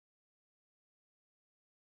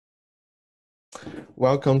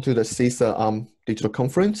Welcome to the CISA digital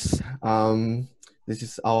conference. This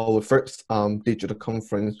is our first digital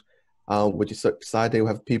conference, which is so exciting. We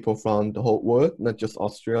have people from the whole world, not just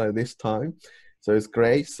Australia this time. So it's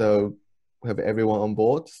great. So we have everyone on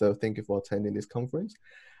board. So thank you for attending this conference.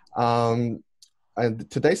 And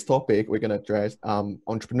today's topic, we're going to address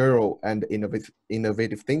entrepreneurial and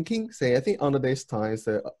innovative thinking. So I think under this time,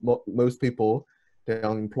 most people, they're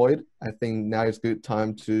unemployed. I think now is a good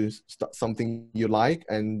time to start something you like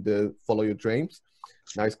and follow your dreams.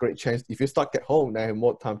 Now it's a great chance. If you stuck at home, now you have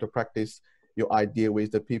more time to practice your idea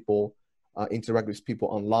with the people, interact with people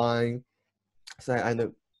online. So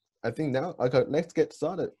I think now, okay, let's get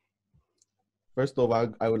started. First of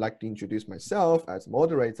all, I would like to introduce myself as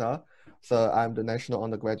moderator. So I'm the National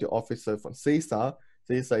Undergraduate Officer from CISA.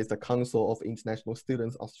 CISA is the Council of International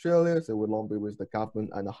Students Australia. So we lobby with the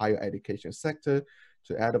government and the higher education sector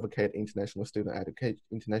to advocate international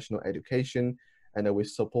education. And then we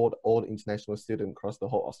support all the international students across the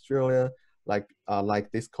whole Australia. Like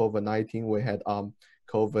this COVID-19, we had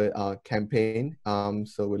COVID campaign.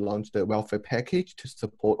 So we launched the welfare package to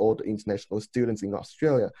support all the international students in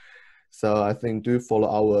Australia. So I think do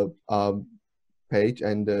follow our page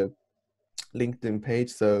and the LinkedIn page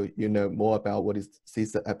so you know more about what is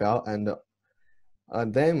CISA about. And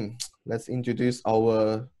then let's introduce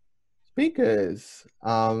our speakers.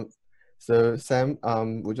 So Sam,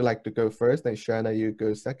 would you like to go first? Then Shona, you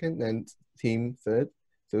go second, and Tim third.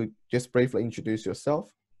 So just briefly introduce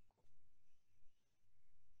yourself.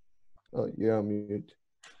 Oh, you're on mute.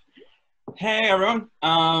 Hey everyone,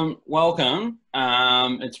 welcome.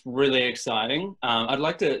 It's really exciting. I'd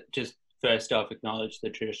like to just first off acknowledge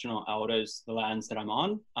the traditional elders, the lands that I'm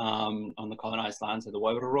on the colonized lands of the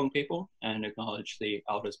Woiwurrung people, and acknowledge the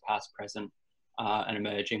elders past, present, and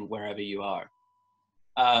emerging wherever you are.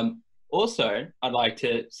 Also, I'd like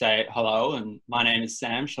to say hello, and my name is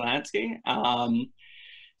Sam Shlansky.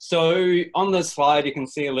 So on the slide, you can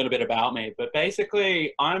see a little bit about me, but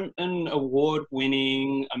basically I'm an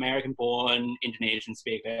award-winning American-born Indonesian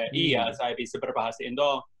speaker. Saya bisa berbahasa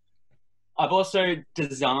Indo. I've also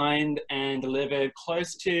designed and delivered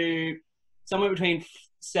close to somewhere between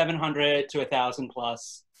 700 to 1,000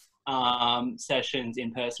 plus sessions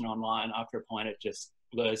in person, online, after a point it just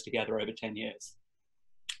blurs together over 10 years.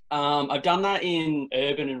 I've done that in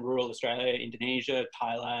urban and rural Australia, Indonesia,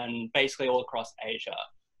 Thailand, basically all across Asia.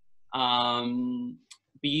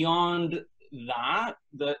 Beyond that,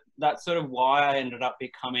 that's sort of why I ended up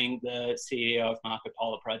becoming the CEO of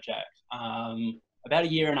Polo Project. About a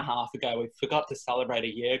year and a half ago, we forgot to celebrate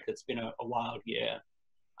a year because it's been a wild year.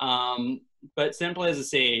 But simply as a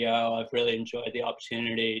CEO, I've really enjoyed the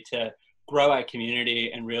opportunity to grow our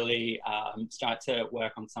community and really start to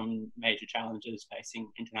work on some major challenges facing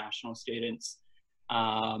international students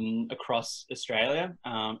across Australia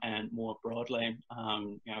and more broadly,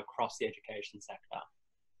 across the education sector.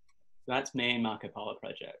 So that's me and Marco Polo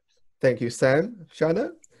Project. Thank you, Sam.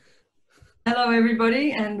 Shona? Hello,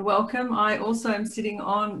 everybody, and welcome. I also am sitting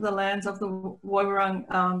on the lands of the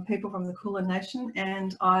Woiwurrung people from the Kulin Nation,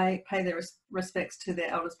 and I pay their respects to their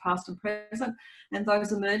elders past and present, and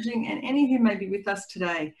those emerging, and any who may be with us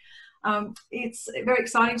today. It's very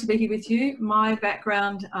exciting to be here with you. My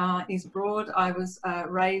background is broad. I was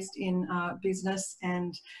raised in business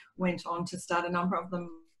and went on to start a number of them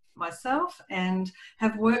myself, and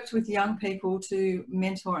have worked with young people to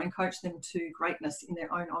mentor and coach them to greatness in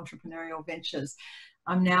their own entrepreneurial ventures.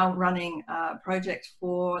 I'm now running a project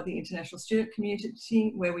for the international student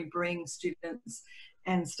community where we bring students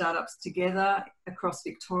and startups together across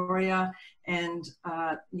Victoria, and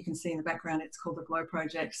you can see in the background it's called the Glow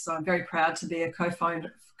Project. So I'm very proud to be a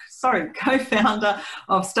co-founder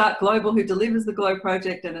of Start Global, who delivers the Glow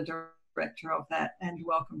Project, and a director of that. And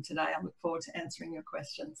welcome today. I look forward to answering your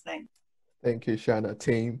questions. Thanks. Thank you, Shona.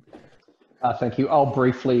 Team. Thank you. I'll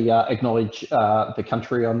briefly acknowledge the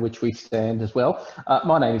country on which we stand as well.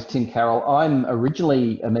 My name is Tim Carroll. I'm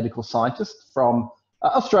originally a medical scientist from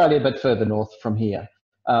Australia, but further north from here.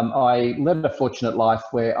 I led a fortunate life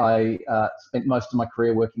where I spent most of my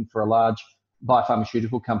career working for a large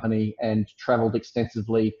biopharmaceutical company and travelled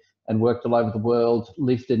extensively and worked all over the world,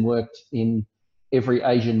 lived and worked in every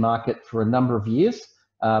Asian market for a number of years,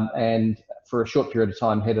 and for a short period of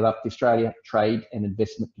time headed up the Australia Trade and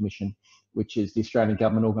Investment Commission, which is the Australian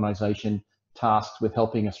government organisation tasked with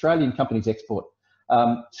helping Australian companies export.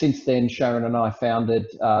 Since then, Sharon and I founded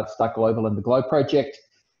Start Global and the Glow Project,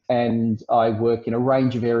 and I work in a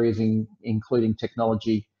range of areas, including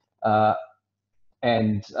technology,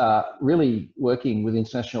 and really working with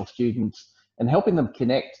international students and helping them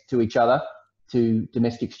connect to each other, to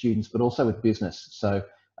domestic students, but also with business. So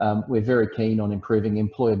we're very keen on improving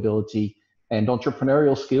employability and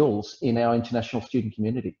entrepreneurial skills in our international student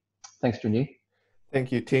community. Thanks, Junyi.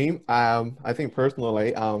 Thank you, team. I think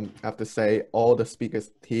personally, I have to say all the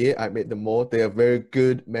speakers here, I met them all. They are very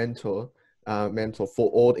good mentor for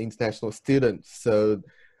all the international students. So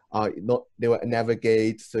they will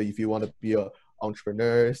navigate. So if you want to be an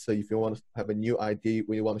entrepreneur, so if you want to have a new idea,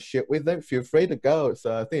 when you want to share with them, feel free to go.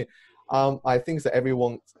 So I think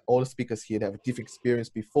that all the speakers here, they have a different experience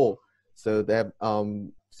before. So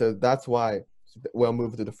so that's why we'll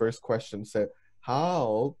move to the first question. So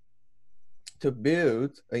how to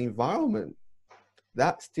build an environment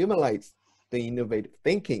that stimulates the innovative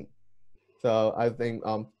thinking. So I think,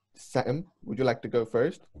 Sam, would you like to go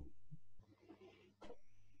first?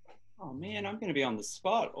 Oh man, I'm going to be on the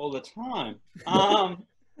spot all the time. I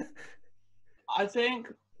think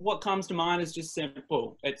what comes to mind is just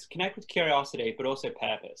simple. It's connect with curiosity, but also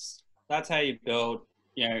purpose. That's how you build,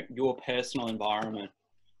 your personal environment,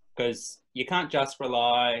 because you can't just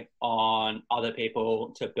rely on other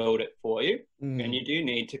people to build it for you. And you do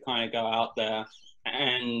need to kind of go out there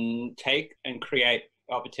and take and create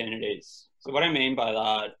opportunities. So what I mean by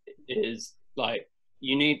that is, like,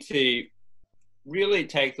 you need to really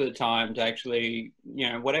take the time to actually,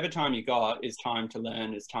 whatever time you got is time to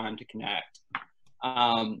learn, is time to connect.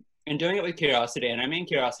 And doing it with curiosity, and I mean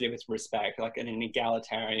curiosity with respect, like in an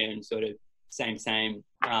egalitarian sort of same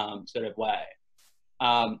sort of way.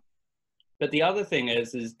 But the other thing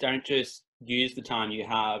is don't just use the time you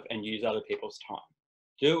have and use other people's time.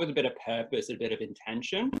 Do it with a bit of purpose, a bit of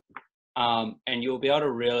intention, and you'll be able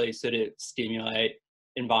to really sort of stimulate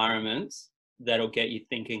environments that'll get you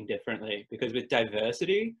thinking differently. Because with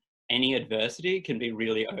diversity, any adversity can be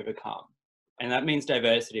really overcome. And that means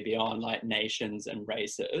diversity beyond like nations and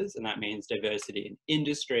races. And that means diversity in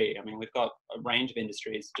industry. I mean, we've got a range of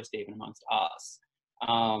industries just even amongst us.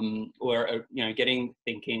 Or, getting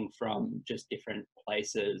thinking from just different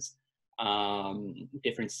places,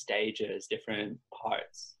 different stages, different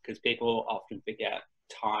parts, because people often forget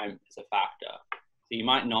time is a factor. So you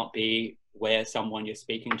might not be where someone you're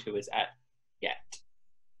speaking to is at yet.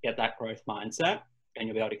 Get that growth mindset, and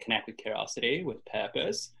you'll be able to connect with curiosity, with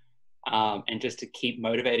purpose, and just to keep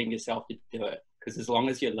motivating yourself to do it. Because as long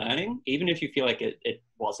as you're learning, even if you feel like it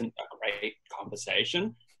wasn't a great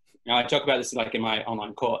conversation, I talk about this like in my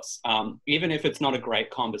online course. Even if it's not a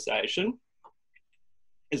great conversation,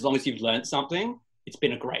 as long as you've learned something, it's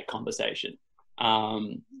been a great conversation.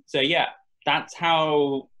 So yeah, that's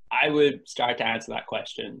how I would start to answer that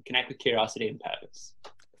question. Connect with curiosity and purpose.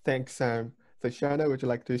 Thanks, Sam. So Shona, would you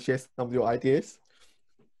like to share some of your ideas?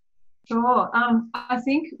 Sure. I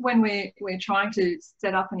think when we're trying to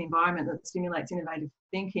set up an environment that stimulates innovative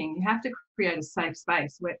thinking, you have to create a safe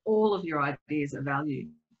space where all of your ideas are valued.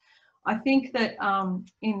 I think that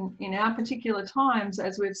in our particular times,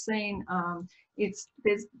 as we've seen,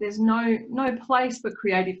 there's no place for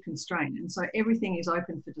creative constraint, and so everything is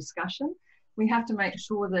open for discussion. We have to make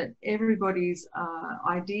sure that everybody's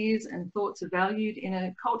ideas and thoughts are valued in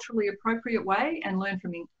a culturally appropriate way, and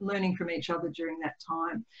learning from each other during that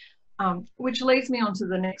time. Which leads me on to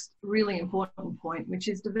the next really important point, which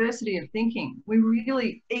is diversity of thinking. We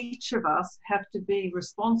really, each of us, have to be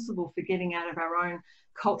responsible for getting out of our own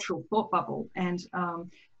cultural thought bubble, and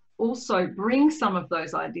also bring some of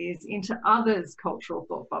those ideas into others' cultural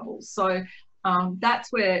thought bubbles. So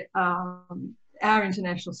that's where our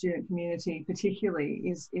international student community particularly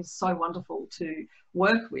is so wonderful to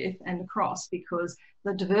work with and across, because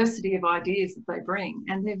the diversity of ideas that they bring,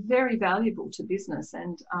 and they're very valuable to business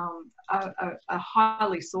and are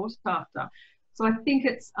highly sought after. So I think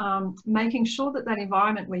it's making sure that that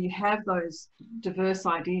environment where you have those diverse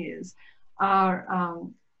ideas are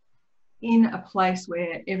in a place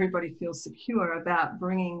where everybody feels secure about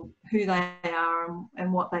bringing who they are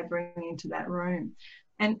and what they bring into that room.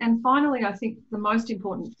 And finally, I think the most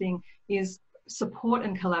important thing is support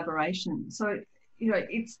and collaboration. So,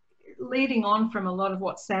 it's leading on from a lot of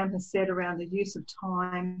what Sam has said around the use of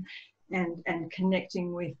time and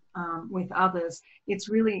connecting with others. It's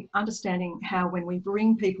really understanding how, when we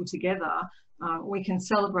bring people together, we can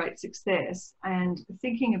celebrate success, and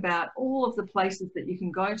thinking about all of the places that you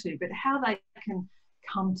can go to, but how they can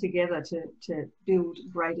come together to build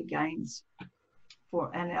greater gains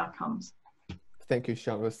and outcomes. Thank you,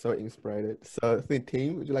 Sean. We're so inspired. So the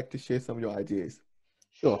team, would you like to share some of your ideas?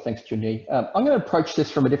 Sure, thanks, Junyi. I'm going to approach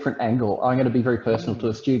this from a different angle. I'm going to be very personal to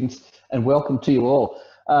the students, and welcome to you all.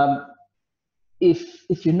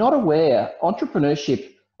 If you're not aware,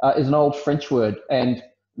 entrepreneurship is an old French word, and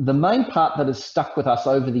the main part that has stuck with us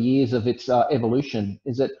over the years of its evolution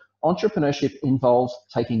is that entrepreneurship involves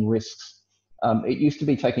taking risks. It used to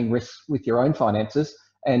be taking risks with your own finances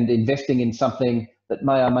and investing in something that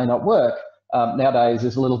may or may not work. Nowadays,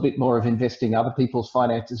 there's a little bit more of investing other people's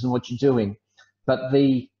finances and what you're doing. But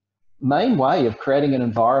the main way of creating an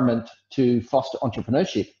environment to foster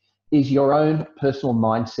entrepreneurship is your own personal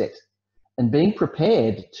mindset and being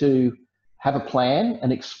prepared to have a plan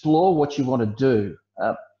and explore what you want to do.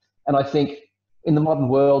 And I think in the modern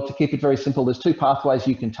world, to keep it very simple, there's two pathways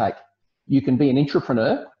you can take. You can be an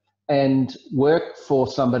entrepreneur and work for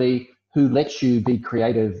somebody who lets you be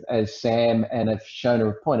creative, as Sam and as Shona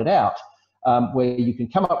have pointed out, where you can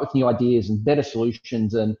come up with new ideas and better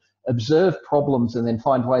solutions and observe problems and then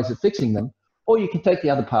find ways of fixing them. Or you can take the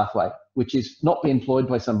other pathway, which is not be employed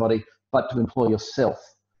by somebody, but to employ yourself.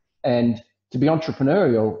 And to be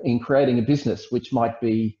entrepreneurial in creating a business, which might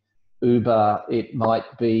be Uber, it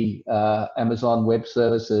might be Amazon Web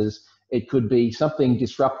Services, it could be something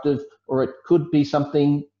disruptive, or it could be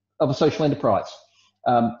something of a social enterprise.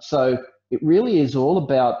 So it really is all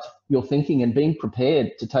about your thinking and being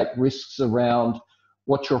prepared to take risks around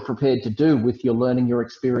what you're prepared to do with your learning, your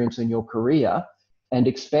experience, and your career, and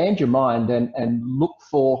expand your mind and look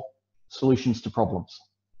for solutions to problems.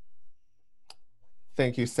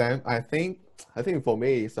 Thank you, Sam. I think for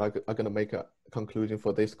me, so I'm gonna make a conclusion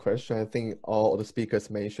for this question. I think all the speakers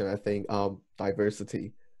mentioned, I think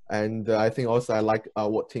diversity. And I think also I like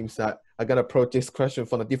what Tim said. I gotta approach this question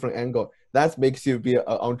from a different angle. That makes you be an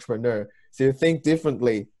entrepreneur. So you think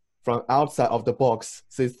differently from outside of the box.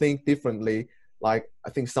 So you think differently, like I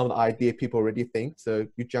think some of the idea people already think. So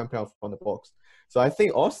you jump out from the box. So I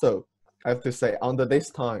think also, I have to say, under this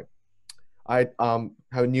time, I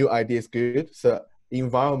have new ideas good. So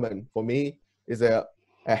environment for me is a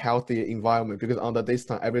healthy environment, because under this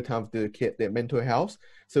time, every time the kid, their mental health.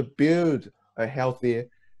 So build a healthy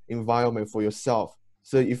environment for yourself.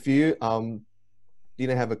 So if you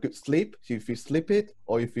didn't have a good sleep, so if you sleep it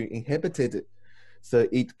or if you inhibited it, so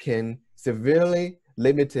it can severely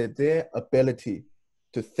limit their ability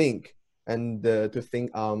to think and to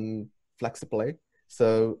think flexibly.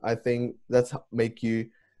 So I think that's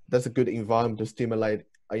a good environment to stimulate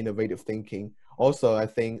innovative thinking. Also, I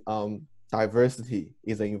think diversity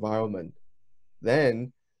is an environment.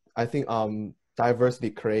 Then I think diversity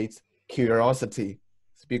creates curiosity,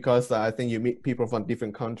 because I think you meet people from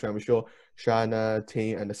different countries. I'm sure Shona,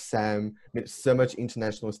 Tim, and Sam meet so much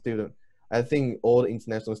international students. I think all the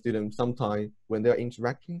international students sometimes when they're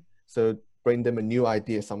interacting, so bring them a new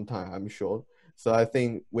idea sometime, I'm sure. So I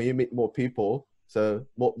think when you meet more people, so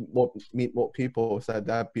meet more people, so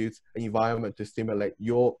that builds an environment to stimulate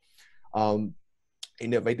your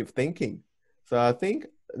innovative thinking. So I think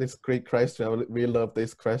this great question. I really love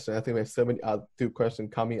this question. I think there's so many other two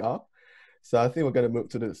questions coming up. So I think we're going to move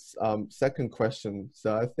to this second question.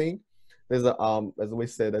 So I think there's a, as we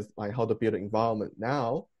said, there's like how to build an environment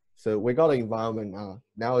now. So we got an environment now.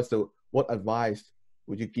 Now, so what advice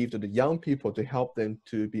would you give to the young people to help them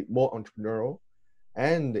to be more entrepreneurial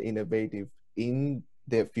and innovative in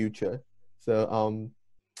their future? So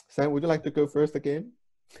Sam, would you like to go first again?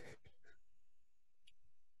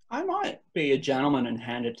 I might be a gentleman and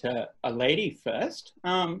hand it to a lady first.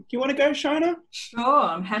 Do you want to go, Shona? Sure,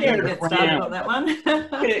 I'm happy to get started on that one.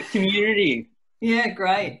 Community. Yeah,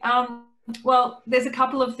 great. Well, there's a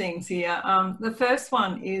couple of things here. The first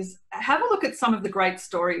one is have a look at some of the great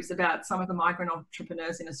stories about some of the migrant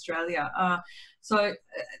entrepreneurs in Australia. So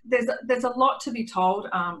there's a lot to be told.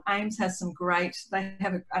 AIMS has some great, they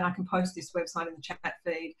have, and I can post this website in the chat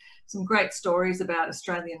feed, some great stories about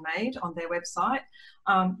Australian made on their website,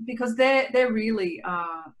 because they're really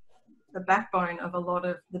the backbone of a lot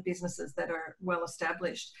of the businesses that are well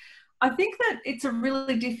established. I think that it's a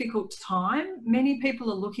really difficult time. Many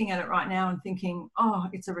people are looking at it right now and thinking, oh,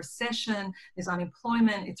 it's a recession, there's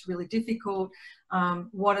unemployment, it's really difficult.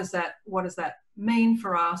 What does that mean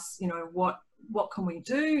for us? You know, what can we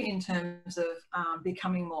do in terms of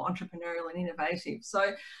becoming more entrepreneurial and innovative?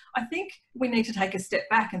 So I think we need to take a step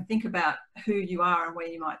back and think about who you are and where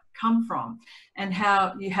you might come from, and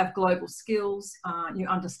how you have global skills, you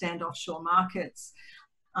understand offshore markets,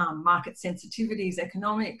 market sensitivities,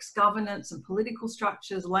 economics, governance and political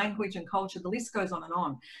structures, language and culture, the list goes on.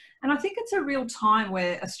 And I think it's a real time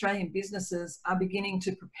where Australian businesses are beginning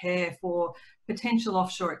to prepare for potential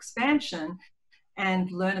offshore expansion and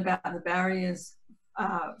learn about the barriers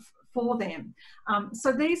for them.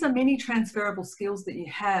 So these are many transferable skills that you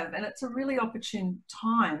have, and it's a really opportune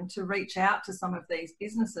time to reach out to some of these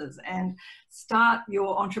businesses and start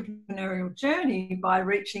your entrepreneurial journey by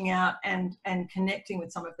reaching out and connecting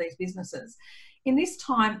with some of these businesses. in this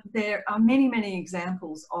time, there are many, many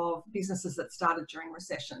examples of businesses that started during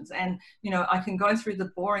recessions. And, you know, I can go through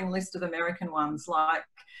the boring list of American ones like,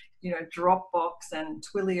 you know, Dropbox and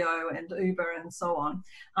Twilio and Uber and so on.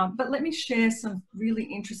 But let me share some really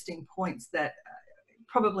interesting points that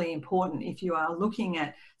probably important if you are looking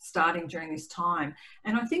at starting during this time.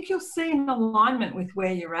 And I think you'll see an alignment with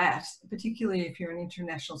where you're at, particularly if you're an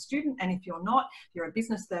international student, and if you're not, you're a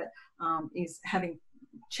business that is having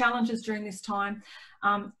challenges during this time.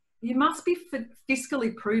 You must be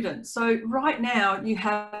fiscally prudent. So right now you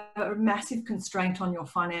have a massive constraint on your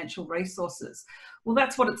financial resources. Well,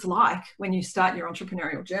 that's what it's like when you start your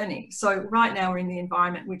entrepreneurial journey. So right now we're in the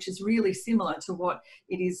environment which is really similar to what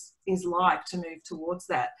it is like to move towards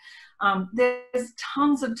that. There's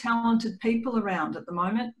tons of talented people around at the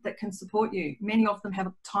moment that can support you. Many of them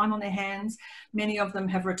have time on their hands. Many of them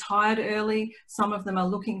have retired early. Some of them are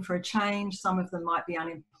looking for a change. Some of them might be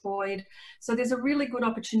unemployed. So there's a really good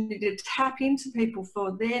opportunity to tap into people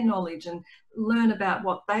for their knowledge and learn about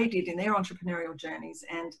what they did in their entrepreneurial journeys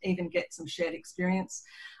and even get some shared experience.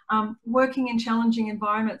 Working in challenging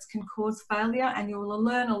environments can cause failure, and you will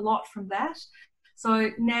learn a lot from that. So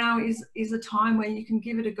now is a time where you can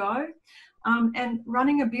give it a go. And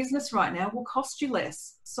running a business right now will cost you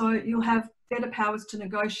less. So you'll have better powers to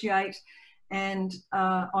negotiate and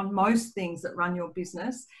on most things that run your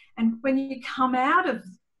business. And when you come out of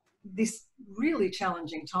this really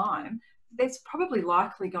challenging time, there's probably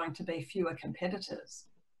likely going to be fewer competitors.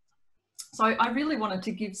 So I really wanted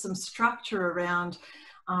to give some structure around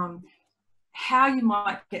how you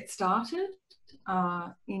might get started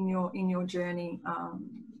in your journey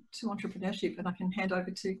to entrepreneurship. And I can hand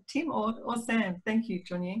over to Tim or Sam. Thank you,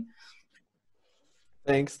 Junyi.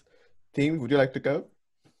 Thanks. Tim, would you like to go?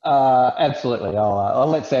 Absolutely. I'll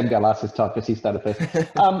let Sam go last this time because he started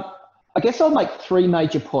first. I guess I'll make three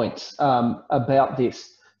major points about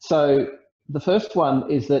this. So the first one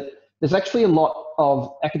is that there's actually a lot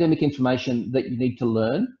of academic information that you need to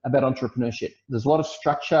learn about entrepreneurship. There's a lot of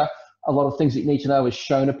structure, a lot of things that you need to know, as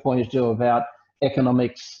Shona pointed to, about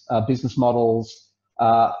economics, business models,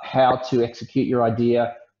 how to execute your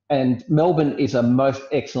idea. And Melbourne is a most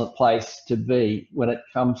excellent place to be when it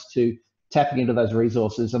comes to tapping into those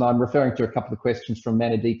resources. And I'm referring to a couple of questions from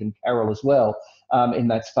Manadeep and Carroll as well in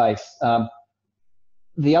that space.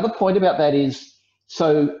 The other point about that is,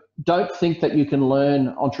 so don't think that you can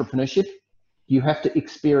learn entrepreneurship. You have to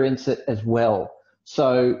experience it as well.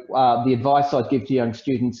 So the advice I'd give to young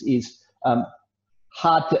students is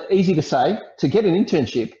easy to say, to get an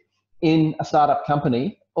internship in a startup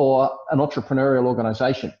company or an entrepreneurial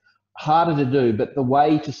organization. Harder to do, but the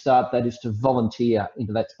way to start that is to volunteer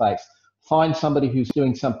into that space. Find somebody who's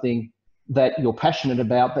doing something that you're passionate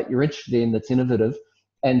about, that you're interested in, that's innovative,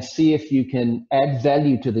 and see if you can add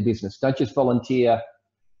value to the business. Don't just volunteer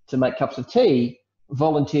to make cups of tea,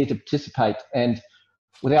 volunteer to participate. And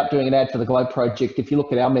without doing an ad for the Globe Project, if you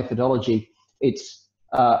look at our methodology, it's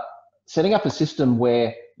setting up a system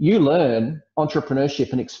where you learn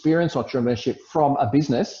entrepreneurship and experience entrepreneurship from a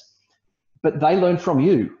business, but they learn from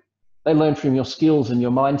you. They learn from your skills and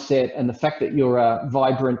your mindset and the fact that you're a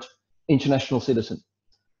vibrant international citizen.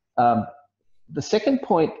 The second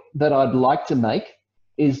point that I'd like to make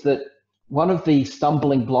is that one of the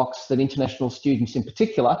stumbling blocks that international students in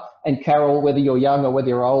particular, and Carroll, whether you're young or whether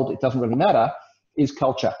you're old, it doesn't really matter, is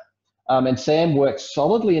culture. And Sam works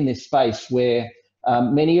solidly in this space where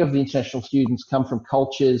many of the international students come from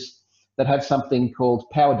cultures that have something called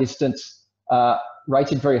power distance,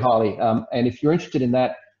 rated very highly. And if you're interested in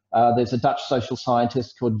that, there's a Dutch social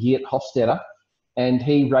scientist called Geert Hofstede, and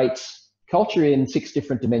he rates culture in 6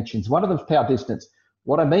 different dimensions. One of them is power distance.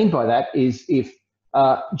 What I mean by that is if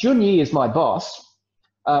Junyi is my boss,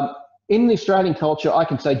 in the Australian culture, I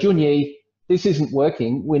can say, Junyi, this isn't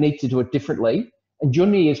working. We need to do it differently. And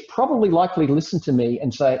Junyi is probably likely to listen to me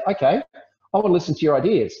and say, okay, I want to listen to your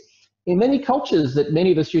ideas. In many cultures that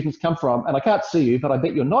many of the students come from, and I can't see you, but I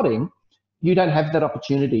bet you're nodding, you don't have that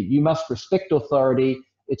opportunity. You must respect authority.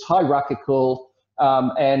 It's hierarchical.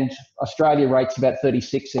 And Australia rates about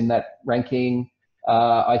 36 in that ranking.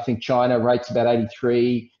 I think China rates about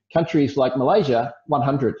 83. Countries like Malaysia,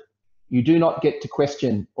 100. You do not get to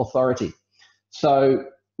question authority. So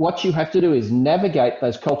what you have to do is navigate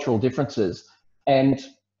those cultural differences and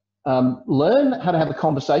learn how to have a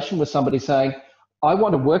conversation with somebody saying, I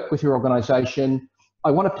want to work with your organization.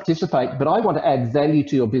 I want to participate, but I want to add value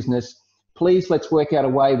to your business. Please, let's work out a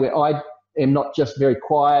way where I am not just very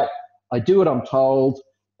quiet. I do what I'm told,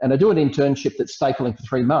 and I do an internship that's stapling for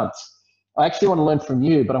 3 months. I actually want to learn from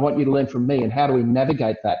you, but I want you to learn from me, and how do we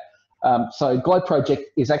navigate that? So Globe Project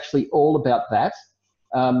is actually all about that.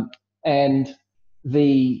 And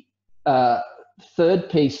The third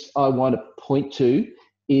piece I want to point to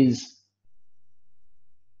is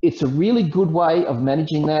it's a really good way of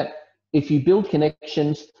managing that if you build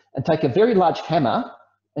connections and take a very large hammer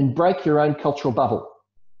and break your own cultural bubble.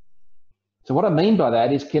 So what I mean by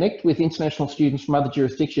that is connect with international students from other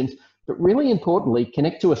jurisdictions, but really importantly,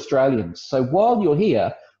 connect to Australians. So while you're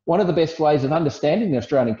here, one of the best ways of understanding the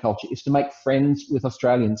Australian culture is to make friends with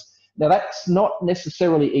Australians. Now, that's not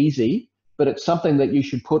necessarily easy, but it's something that you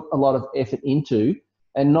should put a lot of effort into,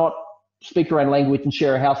 and not speak your own language and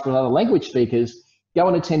share a house with other language speakers. Go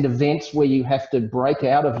and attend events where you have to break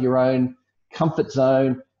out of your own comfort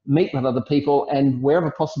zone, meet with other people, and wherever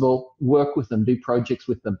possible, work with them, do projects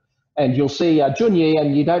with them. And you'll see Junyi,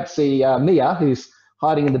 and you don't see Mia, who's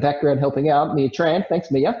hiding in the background helping out. Mia Tran, thanks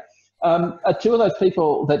Mia, are two of those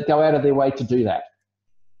people that go out of their way to do that.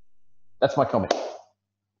 That's my comment.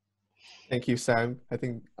 Thank you, Sam. I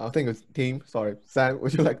think it's team. Sorry, Sam.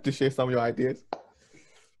 Would you like to share some of your ideas?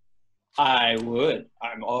 I would.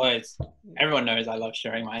 I'm always. Everyone knows I love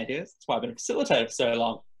sharing my ideas. That's why I've been a facilitator for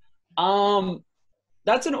so long.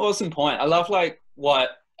 That's an awesome point. I love like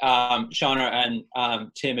what Shona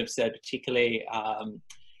and Tim have said, particularly.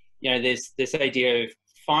 You know, this idea of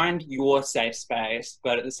find your safe space,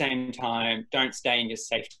 but at the same time, don't stay in your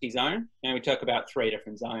safety zone. You know, we talk about 3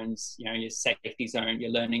 different zones, you know, your safety zone,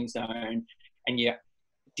 your learning zone, and your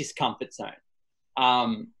discomfort zone.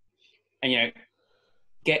 And, you know,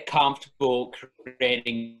 get comfortable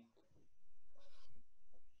creating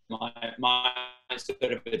my sort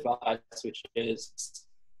of advice, which is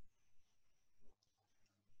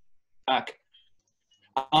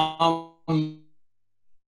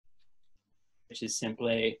which is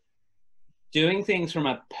simply doing things from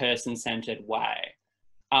a person-centered way.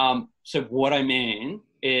 So what I mean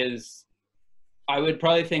is, I would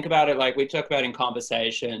probably think about it like we talk about in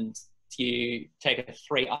conversations. You take a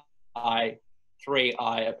 3I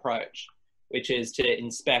approach, which is to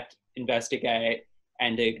inspect, investigate,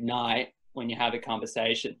 and ignite when you have a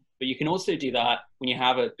conversation. But you can also do that when you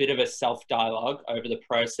have a bit of a self-dialogue over the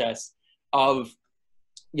process of,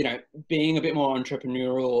 you know, being a bit more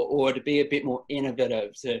entrepreneurial, or to be a bit more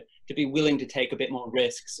innovative, to be willing to take a bit more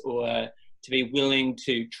risks, or to be willing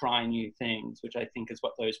to try new things, which I think is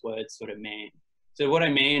what those words sort of mean. So what I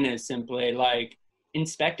mean is simply like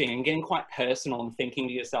inspecting and getting quite personal and thinking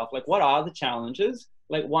to yourself, like, what are the challenges?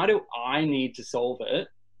 Like, why do I need to solve it?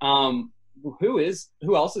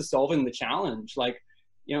 Who else is solving the challenge? Like,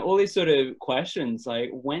 you know, all these sort of questions, like,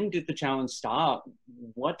 when did the challenge start?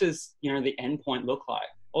 What does, you know, the end point look like?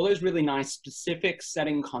 All those really nice, specific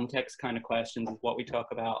setting context kind of questions is what we talk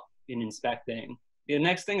about in inspecting. The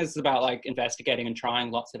next thing is about like investigating and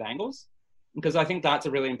trying lots of angles, because I think that's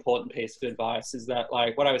a really important piece of advice, is that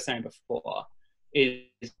like what I was saying before is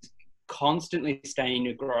constantly stay in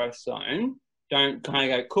your growth zone. Don't kind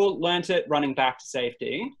of go, cool, learned it, running back to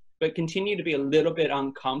safety, but continue to be a little bit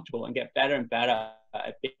uncomfortable and get better and better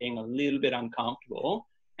at being a little bit uncomfortable.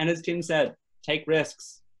 And as Tim said, take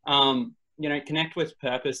risks. You know, connect with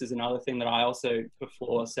purpose is another thing that I also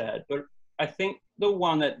before said, but I think the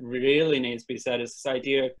one that really needs to be said is this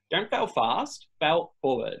idea of don't fail fast, fail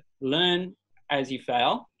forward. Learn as you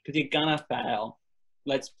fail, because you're gonna fail.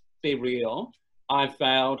 Let's be real. I've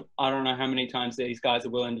failed. I don't know how many times these guys are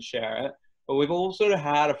willing to share it, but we've all sort of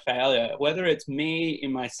had a failure, whether it's me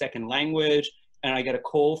in my second language and I get a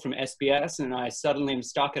call from SBS and I suddenly am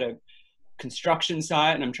stuck at a construction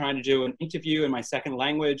site and I'm trying to do an interview in my second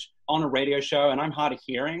language on a radio show and I'm hard of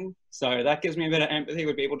hearing. So that gives me a bit of empathy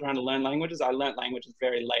with people trying to learn languages. I learned languages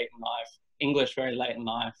very late in life, English very late in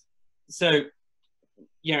life. So,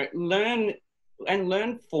 you know, learn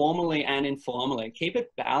formally and informally. Keep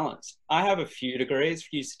it balanced. I have a few degrees,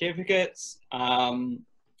 few certificates, and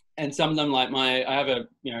some of them, like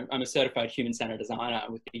I'm a certified human-centered designer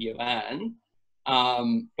with the UN.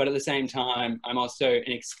 But at the same time, I'm also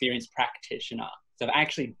an experienced practitioner. So I've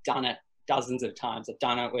actually done it dozens of times. I've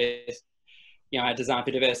done it with, you know, our Design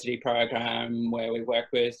for Diversity program where we work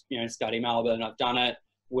with, you know, Study Melbourne. I've done it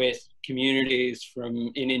with communities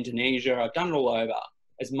in Indonesia. I've done it all over.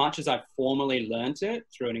 As much as I've formally learnt it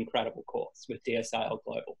through an incredible course with DSIL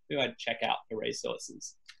Global, who I'd check out for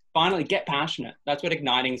resources. Finally, get passionate. That's what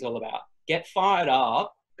igniting is all about. Get fired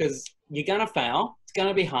up, because you're gonna fail. It's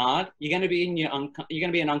gonna be hard. You're gonna be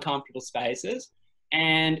in uncomfortable spaces,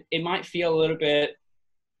 and it might feel a little bit,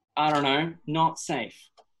 I don't know, not safe.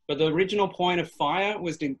 But the original point of fire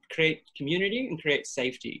was to create community and create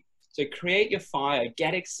safety. So create your fire.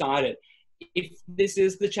 Get excited. If this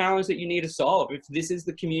is the challenge that you need to solve, if this is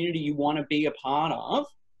the community you want to be a part of,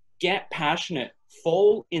 get passionate.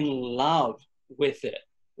 Fall in love with it.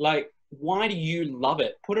 Like, why do you love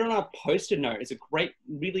it? Put it on a post-it note. It's a great,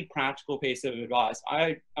 really practical piece of advice.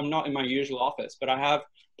 I'm not in my usual office, but I have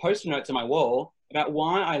post-it notes on my wall about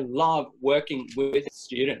why I love working with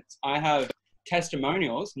students. I have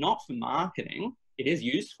testimonials, not for marketing, it is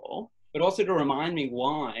useful, but also to remind me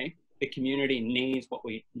why the community needs what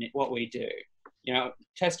we do. You know,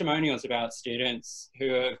 testimonials about students who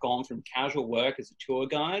have gone from casual work as a tour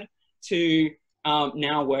guide to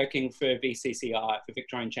now working for VCCI, for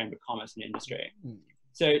Victorian Chamber of Commerce and Industry.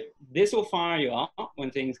 So this will fire you up when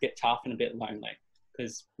things get tough and a bit lonely,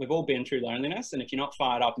 because we've all been through loneliness, and if you're not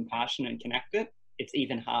fired up and passionate and connected, it's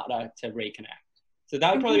even harder to reconnect. So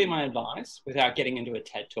that would probably be my advice without getting into a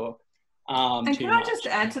TED Talk. And can I just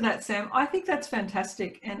add to that, Sam? I think that's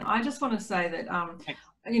fantastic. And I just want to say that,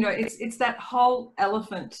 you know, it's that whole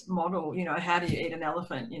elephant model, you know, how do you eat an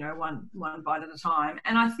elephant, you know, one bite at a time.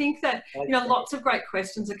 And I think that, you know, lots of great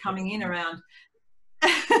questions are coming in around,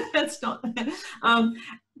 that's not,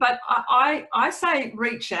 but I say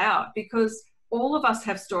reach out, because all of us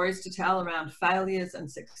have stories to tell around failures and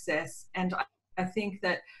success. And I think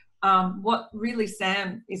that what really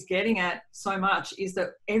Sam is getting at so much is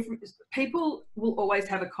that people will always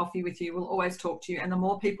have a coffee with you, will always talk to you, and the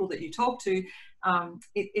more people that you talk to,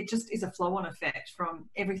 it just is a flow-on effect from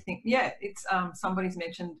everything. Yeah, it's somebody's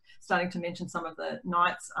starting to mention some of the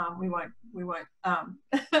nights. We won't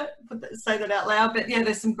say that out loud, but yeah,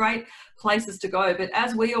 there's some great places to go. But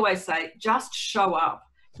as we always say, just show up.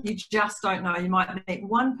 You just don't know. You might meet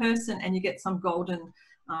one person and you get some golden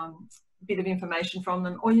bit of information from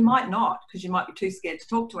them, or you might not, because you might be too scared to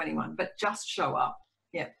talk to anyone, but just show up.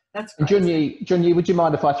 Yeah, that's great. Junyi, would you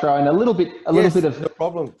mind if I throw in a little bit of no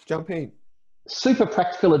problem, jump in. Super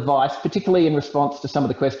practical advice, particularly in response to some of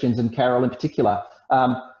the questions, and Carroll in particular,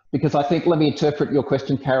 because I think, let me interpret your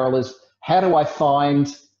question, Carroll, as how do I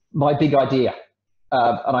find my big idea?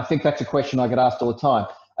 And I think that's a question I get asked all the time.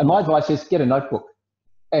 And my advice is get a notebook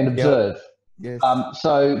and observe. Yep. Yes.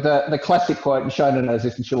 So the classic quote, and Shona knows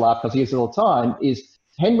this and she'll laugh because he uses it all the time, is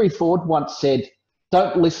Henry Ford once said,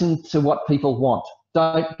 don't listen to what people want.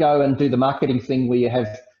 Don't go and do the marketing thing where you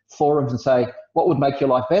have forums and say, what would make your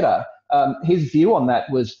life better? His view on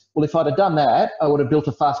that was, well, if I'd have done that, I would have built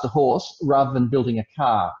a faster horse rather than building a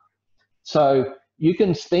car. So you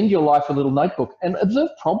can spend your life with a little notebook and observe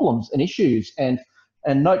problems and issues and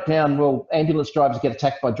note down, well, ambulance drivers get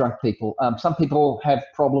attacked by drunk people. Some people have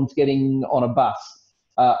problems getting on a bus.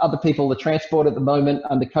 Other people, the transport at the moment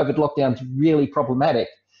under COVID lockdown is really problematic.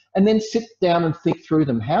 And then sit down and think through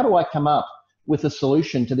them. How do I come up with a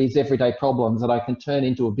solution to these everyday problems that I can turn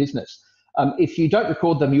into a business? If you don't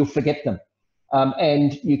record them, you'll forget them.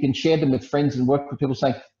 And you can share them with friends and work with people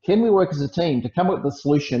saying, can we work as a team to come up with a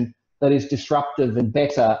solution that is disruptive and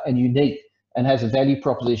better and unique and has a value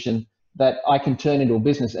proposition that I can turn into a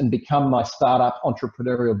business and become my startup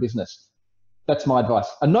entrepreneurial business? That's my advice.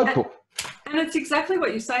 A notebook. And it's exactly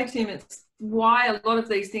what you say, Tim. It's why a lot of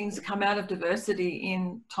these things come out of diversity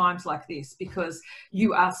in times like this, because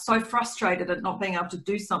you are so frustrated at not being able to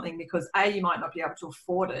do something because A, you might not be able to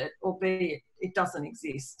afford it, or B, it doesn't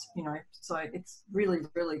exist, you know. So it's really,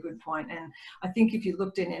 really good point. And I think if you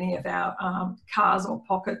looked in any of our cars or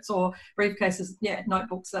pockets or briefcases, yeah,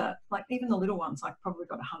 notebooks are, like, even the little ones, I've probably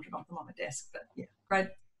got 100 of them on my desk, but yeah, great.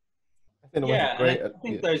 Yeah, I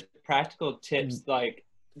think those practical tips, like,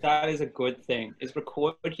 that is a good thing, is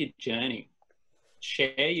record your journey,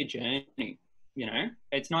 share your journey. You know,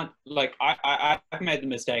 it's not like I've made the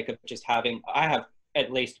mistake of just having, I have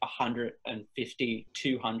at least 150,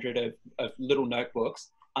 200 of little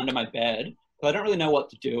notebooks under my bed, but I don't really know what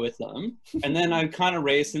to do with them. And then I kind of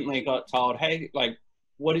recently got told, hey, like,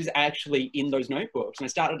 what is actually in those notebooks? And I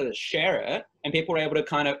started to share it, and people were able to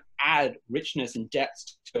kind of add richness and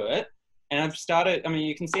depth to it. And I've started, I mean,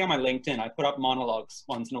 you can see on my LinkedIn, I put up monologues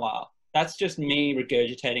once in a while. That's just me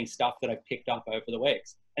regurgitating stuff that I've picked up over the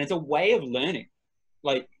weeks. And it's a way of learning.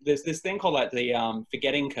 Like, there's this thing called, like, the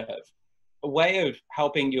forgetting curve, a way of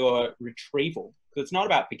helping your retrieval. Because it's not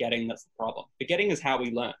about forgetting that's the problem. Forgetting is how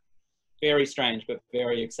we learn. Very strange, but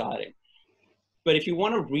very exciting. But if you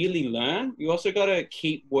want to really learn, you also got to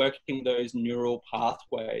keep working those neural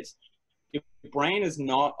pathways. Your brain is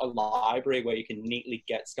not a library where you can neatly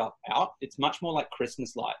get stuff out. It's much more like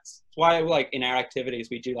Christmas lights. That's why, like, in our activities,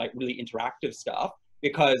 we do, like, really interactive stuff,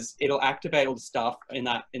 because it'll activate all the stuff in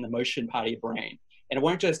the motion part of your brain. And it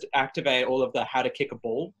won't just activate all of the how to kick a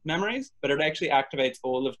ball memories, but it actually activates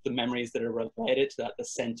all of the memories that are related to that, the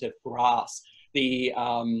scent of grass, the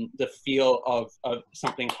feel of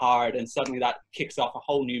something hard, and suddenly that kicks off a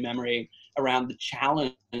whole new memory around the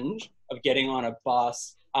challenge of getting on a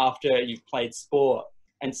bus after you've played sport.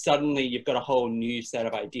 and suddenly you've got a whole new set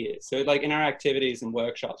of ideas. So like in our activities and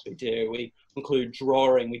workshops we include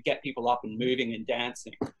drawing, we get people up and moving and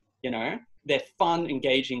dancing, you know, they're fun,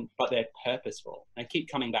 engaging, but they're purposeful. I keep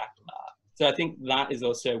coming back to that. So I think that is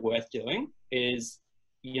also worth doing is,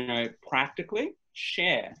 you know, practically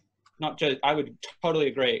share, not just, I would totally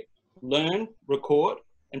agree, learn, record,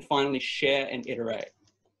 and finally share and iterate.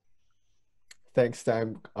 Thanks,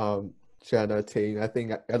 Sam. Shona, team. I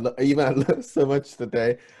think I learned so much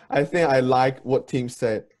today. I think I like what team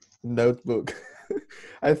said, notebook.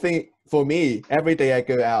 I think for me, every day I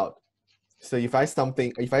go out. So if I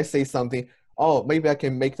say something, oh, maybe I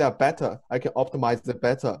can make that better. I can optimize it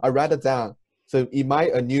better. I write it down. So it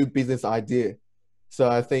might a new business idea. So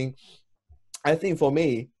I think for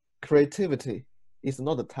me, creativity is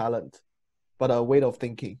not a talent, but a way of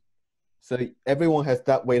thinking. So everyone has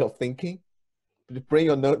that way of thinking. Bring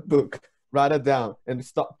your notebook, write it down, and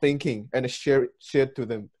start thinking and share it to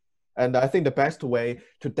them. And I think the best way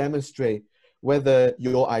to demonstrate whether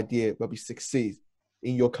your idea will be succeed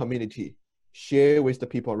in your community, share with the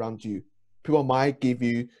people around you. People might give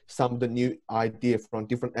you some of the new idea from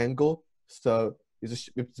different angle. So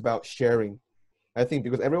it's about sharing. I think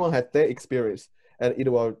because everyone has their experience and it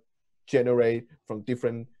will generate from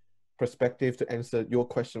different perspective to answer your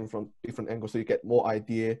question from different angles, so you get more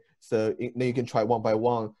idea. So then you can try one by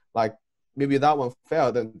one. Like maybe that one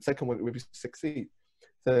failed, then the second one will succeed.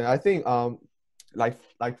 So I think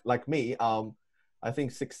like me, I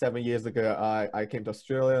think 6-7 years ago I came to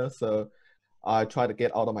Australia. So I try to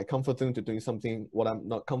get out of my comfort zone to doing something what I'm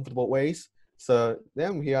not comfortable with. So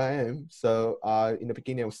then here I am. So in the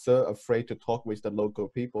beginning I was so afraid to talk with the local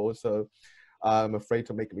people. So I'm afraid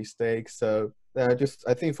to make mistakes. So then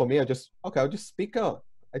I think for me, I'll just speak out.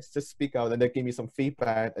 I just speak out, and they give me some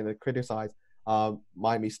feedback and they criticize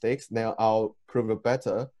my mistakes. Now I'll prove it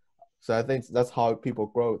better. So I think that's how people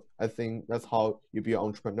grow. I think that's how you be an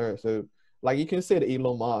entrepreneur. So like you can say that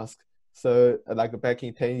Elon Musk. So like back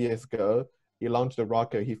in 10 years ago, he launched the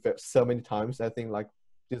rocket. He failed so many times. I think like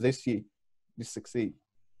this year, you succeed.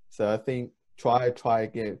 So I think try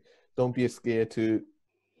again. Don't be scared to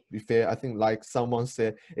be fair. I think like someone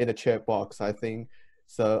said in the chat box, I think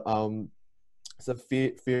so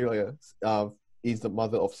failure is the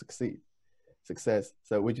mother of success.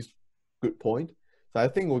 So which is good point. So I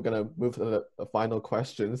think we're gonna move to the final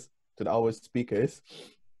questions to our speakers.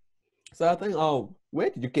 So I think where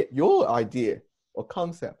did you get your idea or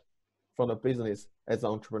concept from the business as an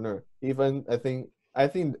entrepreneur? Even I think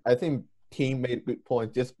team made a good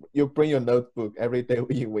point. Just you bring your notebook every day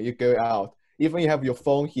when you go out. Even you have your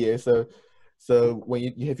phone here, so when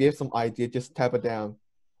if you have some idea, just tap it down.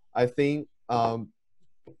 I think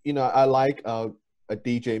you know, I like a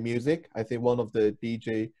DJ music. I think one of the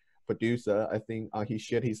DJ producer, I think he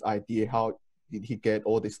shared his idea. How did he get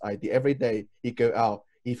all this idea? Every day he go out.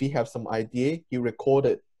 If he have some idea, he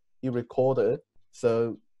recorded.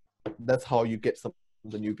 So that's how you get some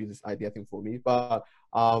of the new business idea, I think, for me. But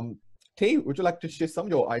team, would you like to share some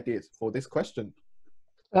of your ideas for this question?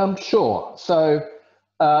 Sure. So,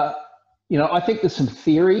 you know, I think there's some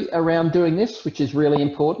theory around doing this, which is really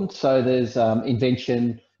important. So there's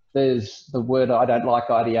invention, there's the word I don't like,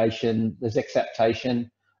 ideation, there's acceptation,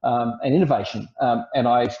 and innovation. And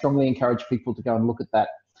I strongly encourage people to go and look at that.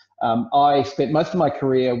 I spent most of my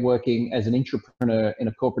career working as an entrepreneur in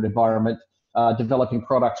a corporate environment, developing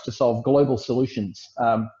products to solve global solutions.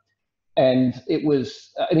 And it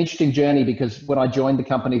was an interesting journey because when I joined the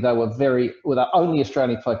company, they were only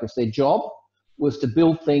Australian focused. Their job was to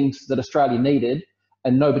build things that Australia needed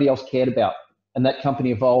and nobody else cared about. And that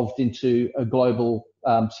company evolved into a global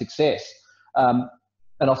success. And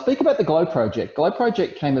I'll speak about the GLOW project. GLOW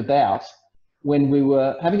project came about when we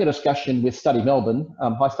were having a discussion with Study Melbourne,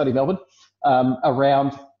 hi Study Melbourne,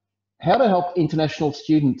 around how to help international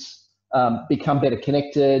students become better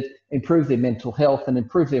connected, improve their mental health, and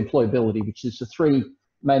improve their employability, which is the three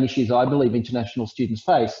main issues I believe international students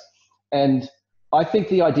face. And I think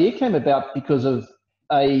the idea came about because of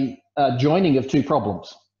a joining of two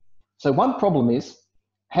problems. So one problem is,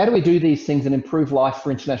 how do we do these things and improve life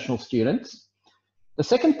for international students? The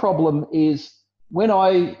second problem is, when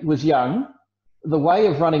I was young, the way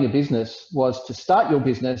of running a business was to start your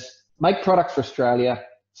business, make products for Australia,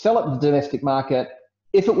 sell it in the domestic market.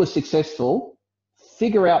 If it was successful,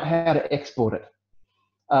 figure out how to export it.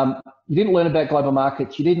 You didn't learn about global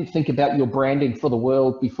markets. You didn't think about your branding for the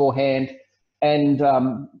world beforehand. And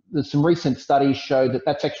there's some recent studies show that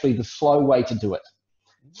that's actually the slow way to do it.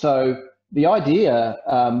 So the idea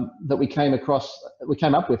that we came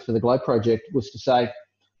up with for the GLOW project was to say,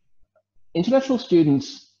 international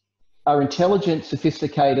students are intelligent,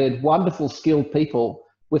 sophisticated, wonderful, skilled people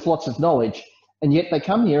with lots of knowledge, and yet they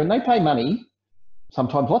come here and they pay money,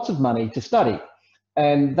 sometimes lots of money, to study.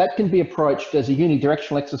 And that can be approached as a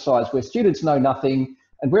unidirectional exercise where students know nothing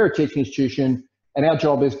and we're a teaching institution and our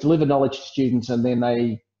job is deliver knowledge to students and then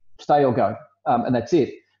they stay or go, and that's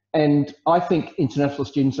it. And I think international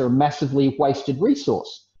students are a massively wasted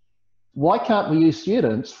resource. Why can't we use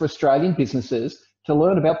students for Australian businesses to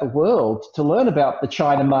learn about the world, to learn about the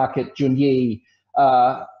China market, Junyi,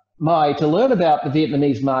 to learn about the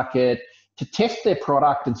Vietnamese market, to test their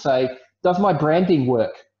product and say, does my branding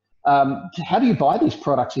work? How do you buy these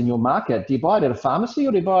products in your market? Do you buy it at a pharmacy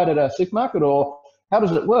or do you buy it at a supermarket, or how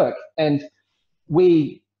does it work? And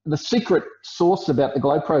the secret sauce about the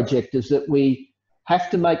GLOW project is that we have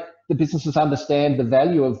to make the businesses understand the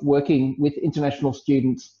value of working with international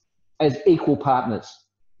students as equal partners,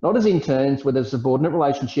 not as interns with a subordinate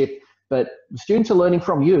relationship, but the students are learning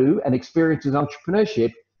from you and experiences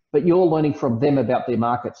entrepreneurship, but you're learning from them about their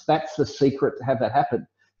markets. That's the secret to have that happen.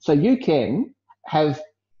 So you can have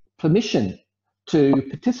permission to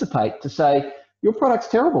participate, to say, your product's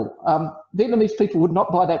terrible. Vietnamese people would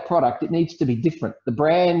not buy that product. It needs to be different. The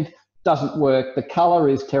brand doesn't work. The color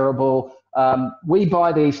is terrible. We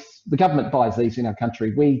buy these, the government buys these in our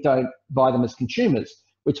country. We don't buy them as consumers,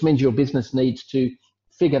 which means your business needs to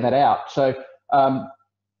figure that out. So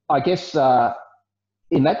I guess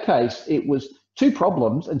in that case, it was two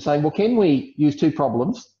problems and saying, well, can we use two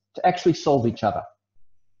problems to actually solve each other?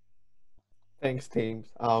 Thanks, team.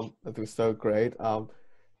 That was so great.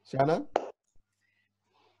 Shona?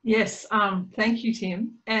 Yes, thank you,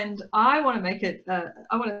 Tim. And I want to make it, I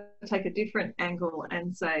want to take a different angle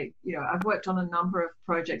and say, you know, I've worked on a number of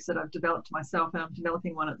projects that I've developed myself, and I'm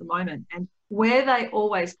developing one at the moment. And where they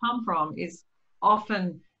always come from is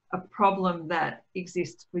often a problem that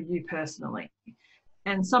exists for you personally.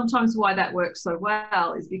 And sometimes why that works so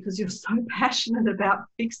well is because you're so passionate about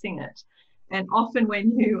fixing it. And often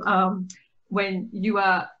when you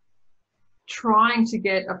are trying to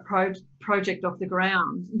get a project off the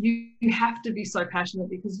ground, you have to be so passionate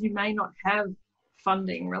because you may not have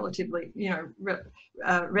funding relatively, you know,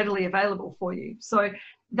 readily available for you. So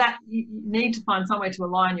that you need to find some way to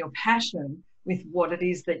align your passion with what it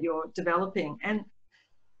is that you're developing. And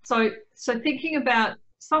so thinking about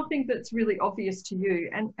something that's really obvious to you,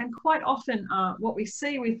 and quite often what we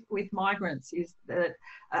see with migrants is that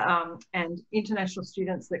and international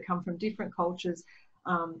students that come from different cultures,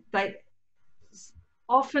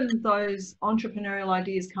 often those entrepreneurial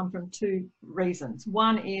ideas come from two reasons.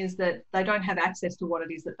 One is that they don't have access to what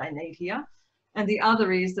it is that they need here. And the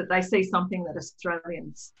other is that they see something that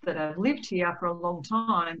Australians that have lived here for a long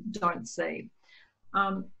time don't see.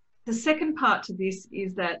 The second part to this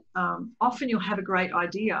is that often you'll have a great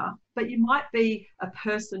idea, but you might be a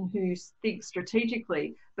person who thinks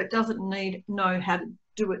strategically, but doesn't know how to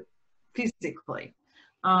do it physically.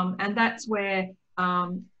 And that's where,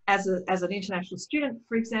 as an international student,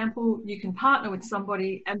 for example, you can partner with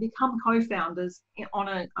somebody and become co-founders on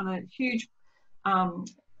a huge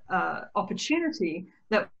opportunity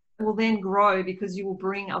that will then grow because you will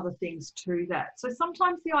bring other things to that. So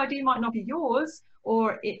sometimes the idea might not be yours,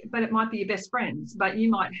 but it might be your best friend's, but you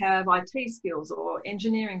might have IT skills or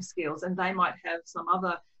engineering skills, and they might have some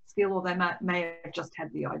other skill, or they may have just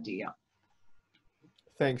had the idea.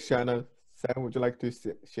 Thanks, Shona. Sam, would you like to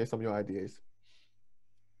share some of your ideas?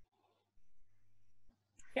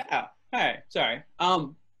 Yeah. Hey, sorry.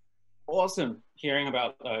 Awesome hearing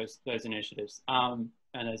about those initiatives and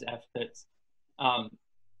those efforts.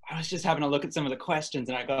 I was just having a look at some of the questions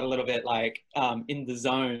and I got a little bit like in the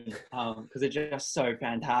zone because they're just so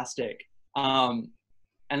fantastic. And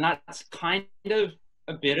that's kind of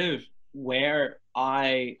a bit of where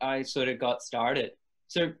I sort of got started.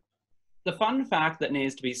 So the fun fact that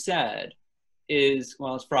needs to be said is,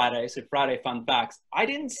 well, it's Friday, so Friday fun facts. I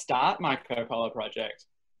didn't start my Polo project.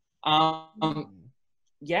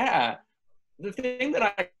 Yeah, the thing that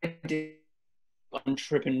I did,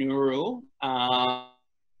 entrepreneurial,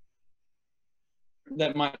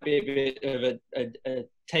 that might be a bit of a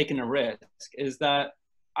taking a risk, is that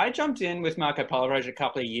I jumped in with Marco Polo project a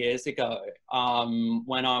couple of years ago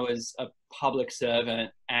when I was a public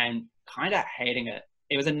servant and kind of hating it.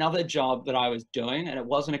 It was another job that I was doing and it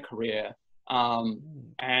wasn't a career.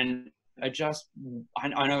 And I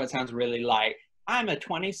know it sounds really like, I'm a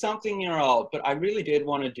 20-something-year-old, but I really did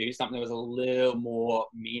want to do something that was a little more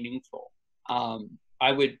meaningful.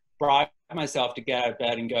 I would bribe myself to get out of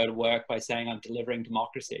bed and go to work by saying I'm delivering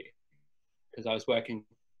democracy, because I was working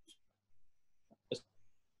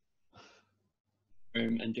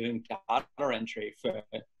and doing data entry for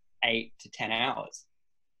 8 to 10 hours.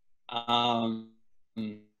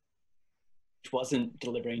 wasn't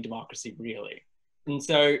delivering democracy really. And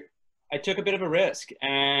so I took a bit of a risk,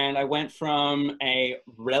 and I went from a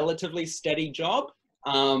relatively steady job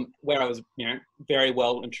where I was, very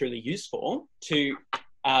well and truly useful, to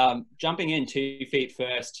jumping in 2 feet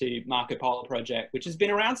first to Marco Polo project, which has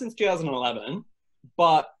been around since 2011,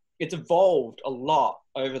 but it's evolved a lot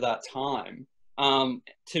over that time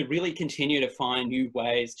to really continue to find new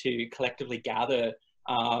ways to collectively gather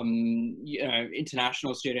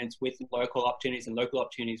international students with local opportunities, and local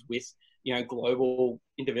opportunities with global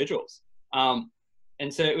individuals.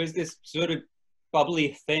 And so it was this sort of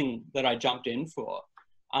bubbly thing that I jumped in for.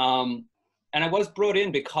 And I was brought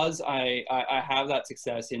in because I have that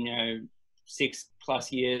success in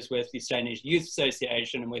 6+ years with the Study NSW Youth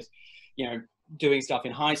Association, and with doing stuff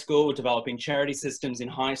in high school, developing charity systems in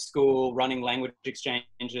high school, running language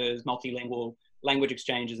exchanges, multilingual language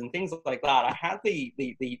exchanges, and things like that. I had the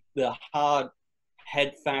hard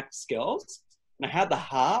head fact skills, and I had the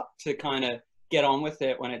heart to kind of get on with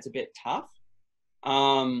it when it's a bit tough.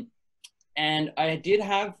 And I did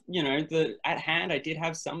have, at hand, I did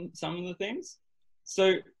have some of the things.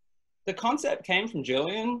 So the concept came from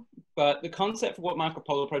Julian, but the concept for what Marco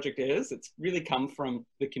Polo Project is, it's really come from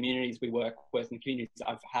the communities we work with, and the communities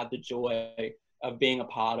I've had the joy of being a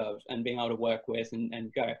part of and being able to work with,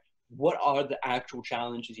 and go, what are the actual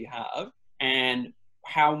challenges you have, and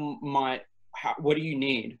what do you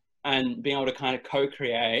need? And being able to kind of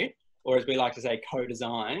co-create, or as we like to say,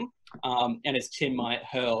 co-design, and as Tim might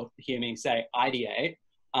hear me say, ideate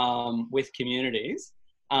with communities.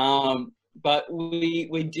 But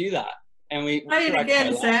we do that, and we say it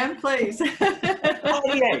again, Sam, please.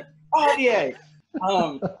 Ideate.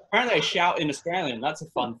 Apparently I shout in Australian. That's a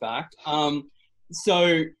fun fact.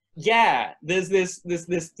 So yeah, there's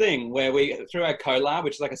this thing where we, through our collab,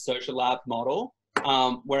 which is like a social lab model,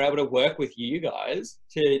 we're able to work with you guys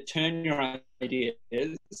to turn your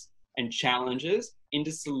ideas and challenges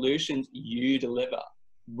into solutions you deliver.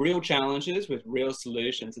 Real challenges with real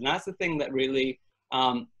solutions. And that's the thing that really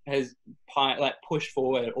has pushed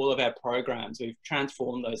forward all of our programs. We've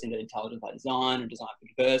transformed those into intelligence by design and design for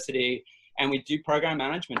diversity. And we do program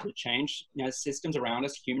management to change systems around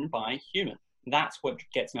us, human by human. And that's what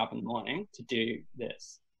gets me up in the morning to do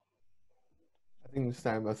this. I think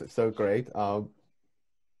Sam was so great.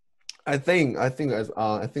 I think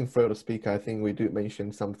for the speaker, I think we do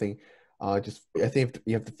mention something. I think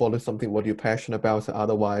you have to follow something what you're passionate about. So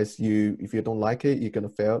otherwise, if you don't like it, you're gonna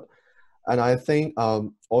fail. And I think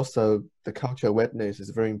also the cultural awareness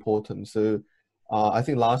is very important. So I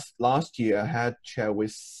think last year I had chat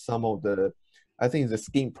with some of the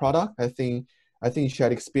skin product. I think she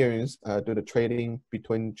had experience doing the trading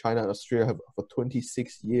between China and Australia for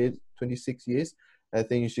 26 years. I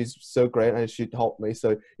think she's so great, and she helped me.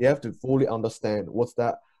 So you have to fully understand what's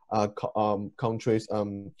that country's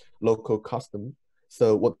local custom,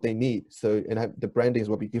 so what they need. So the brandings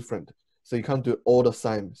will be different. So you can't do all the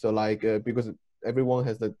same. So because everyone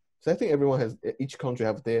has each country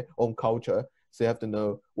have their own culture. So you have to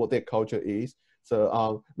know what their culture is.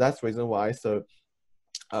 So that's the reason why. So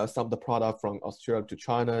some of the product from Australia to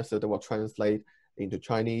China, so they will translate into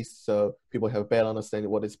Chinese, so people have a better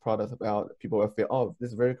understanding what this product is about. People will feel, oh, this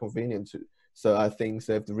is very convenient too. So I think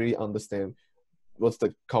they have to really understand what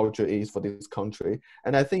the culture is for this country.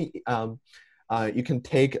 And I think you can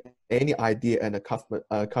take any idea and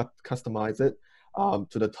customize it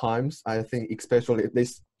to the times. I think especially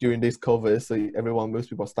during this COVID, so most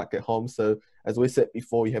people are stuck at home. So as we said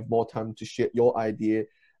before, you have more time to share your idea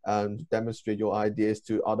and demonstrate your ideas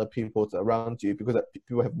to other people around you, because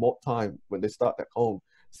people have more time when they start at home.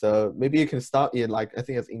 So maybe you can start in I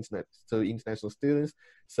think as international students.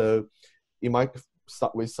 So you might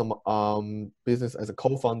start with some business as a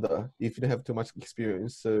co-founder if you don't have too much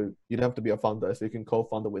experience. So you don't have to be a founder, so you can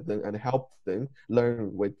co-founder with them and help them,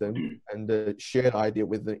 learn with them, and share the idea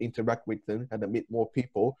with them, interact with them, and then meet more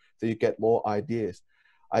people, so you get more ideas.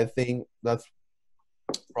 I think that's,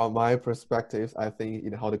 from my perspective, I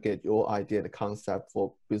think how to get your idea, the concept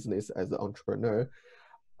for business as an entrepreneur.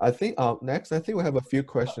 I think next, I think we have a few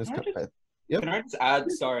questions. Can I just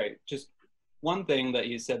add, sorry, just one thing that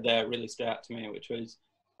you said there really stood out to me, which was,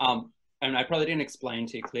 and I probably didn't explain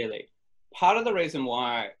to you clearly. Part of the reason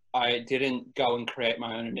why I didn't go and create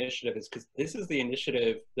my own initiative is because this is the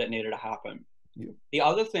initiative that needed to happen. Yeah. The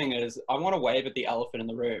other thing is, I want to wave at the elephant in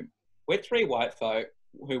the room. We're 3 white folk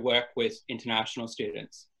who work with international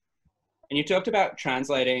students. And you talked about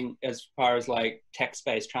translating as far as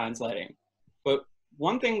text-based translating. But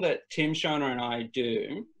one thing that Tim, Shona, and I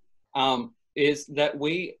do is that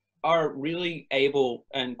we are really able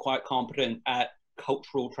and quite competent at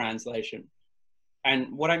cultural translation.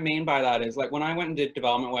 And what I mean by that is, like, when I went and did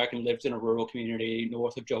development work and lived in a rural community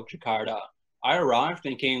north of Yogyakarta, I arrived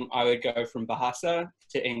thinking I would go from Bahasa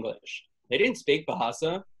to English. They didn't speak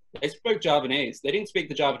Bahasa. They spoke Javanese. They didn't speak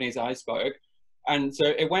the Javanese I spoke. And so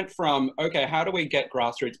it went from, okay, how do we get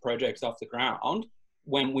grassroots projects off the ground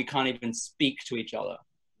when we can't even speak to each other?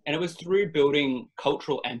 And it was through building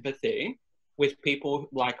cultural empathy with people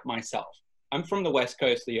like myself. I'm from the West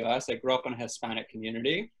Coast of the US. I grew up in a Hispanic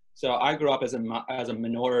community. So I grew up as a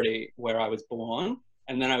minority where I was born,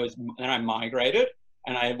 and then I migrated,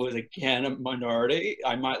 and I was again a minority.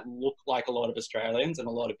 I might look like a lot of Australians and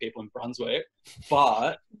a lot of people in Brunswick,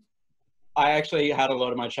 but I actually had a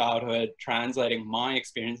lot of my childhood translating my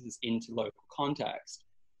experiences into local context.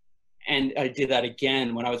 And I did that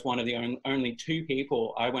again when I was one of the only two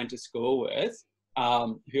people I went to school with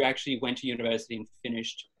who actually went to university and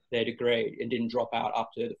finished their degree and didn't drop out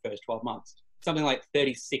after the first 12 months. Something like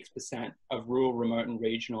 36% of rural, remote and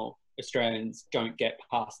regional Australians don't get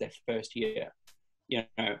past their first year. You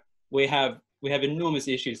know, we have enormous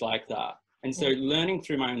issues like that. And so learning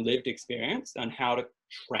through my own lived experience on how to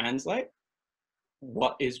translate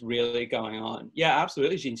what is really going on. Yeah,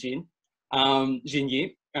 absolutely, Junyi.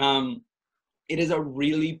 It is a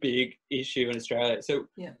really big issue in Australia. So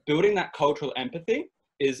building that cultural empathy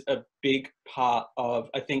is a big part of,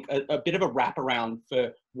 I think, a bit of a wraparound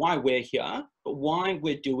for why we're here, but why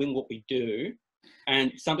we're doing what we do,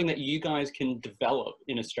 and something that you guys can develop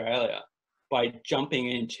in Australia by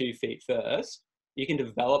jumping in 2 feet first. You can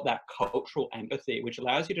develop that cultural empathy, which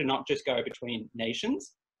allows you to not just go between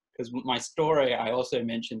nations, because my story, I also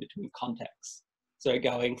mentioned between contexts. So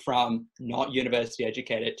going from not university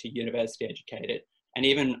educated to university educated. And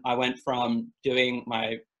even I went from doing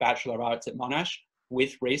my Bachelor of Arts at Monash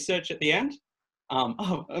with research at the end.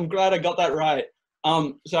 Oh, I'm glad I got that right.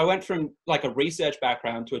 So I went from like a research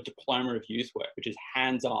background to a diploma of youth work, which is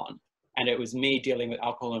hands-on. And it was me dealing with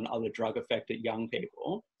alcohol and other drug-affected young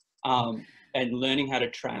people and learning how to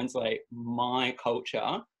translate my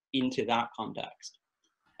culture into that context.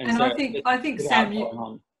 And so I think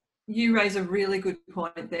Sam, you raise a really good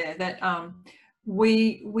point there, that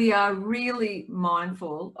we are really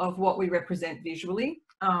mindful of what we represent visually,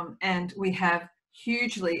 and we have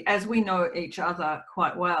hugely, as we know each other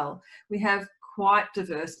quite well, we have quite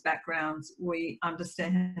diverse backgrounds. We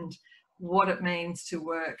understand what it means to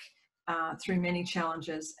work through many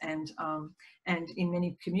challenges and in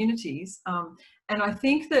many communities. And I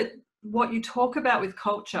think that what you talk about with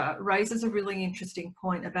culture raises a really interesting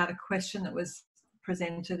point about a question that was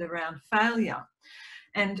presented around failure.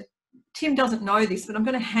 And Tim doesn't know this, but I'm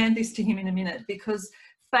going to hand this to him in a minute, because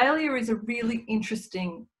failure is a really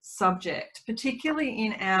interesting subject, particularly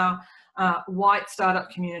in our white startup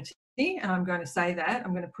community. And I'm going to say that,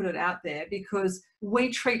 I'm going to put it out there, because we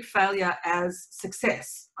treat failure as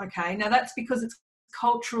success. Okay, now that's because it's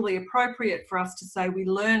culturally appropriate for us to say we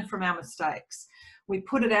learn from our mistakes. We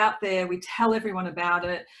put it out there, we tell everyone about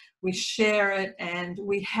it, we share it, and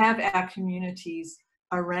we have our communities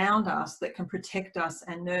around us that can protect us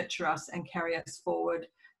and nurture us and carry us forward,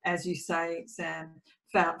 as you say, Sam,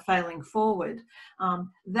 failing forward.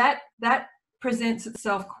 That presents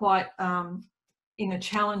itself quite in a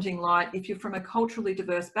challenging light if you're from a culturally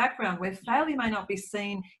diverse background where failure may not be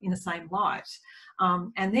seen in the same light.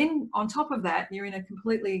 And then on top of that, you're in a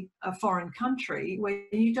completely foreign country where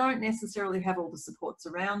you don't necessarily have all the supports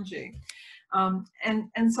around you.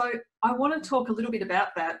 And so I want to talk a little bit about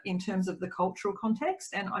that in terms of the cultural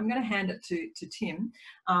context, and I'm going to hand it to Tim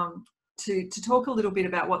to talk a little bit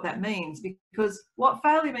about what that means, because what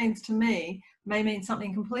failure means to me may mean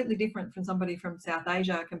something completely different from somebody from South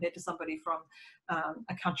Asia compared to somebody from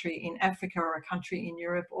a country in Africa or a country in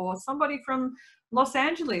Europe, or somebody from Los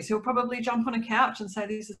Angeles who'll probably jump on a couch and say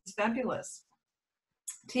this is fabulous.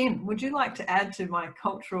 Tim, would you like to add to my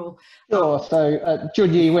cultural? Sure. So,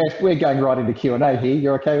 Junyi, we're going right into Q&A here.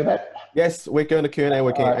 You're okay with that? Yes, we're going to Q&A.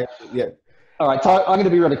 We're going, yeah. All right. So I'm going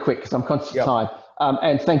to be really quick because I'm conscious of time.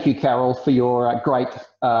 And thank you, Carroll, for your great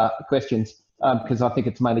questions, because I think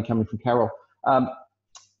it's mainly coming from Carroll.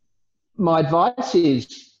 My advice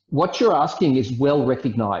is what you're asking is well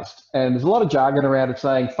recognised, and there's a lot of jargon around it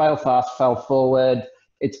saying fail fast, fail forward.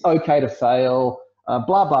 It's okay to fail,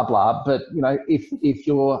 blah blah blah. But you know, if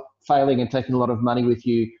you're failing and taking a lot of money with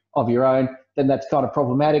you of your own, then that's kind of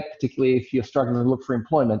problematic, particularly if you're struggling to look for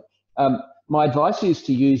employment. My advice is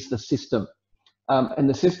to use the system, and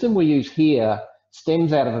the system we use here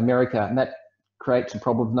stems out of America, and that creates a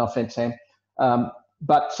problem. No offense, Sam.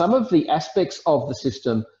 But some of the aspects of the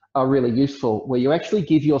system are really useful, where you actually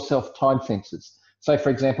give yourself time fences. So for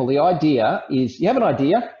example, the idea is you have an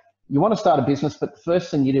idea, you want to start a business, but the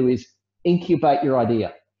first thing you do is incubate your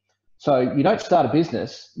idea. So you don't start a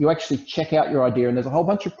business, you actually check out your idea, and there's a whole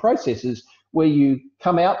bunch of processes where you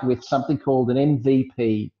come out with something called an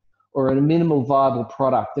MVP, or a minimal viable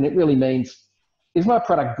product. And it really means, is my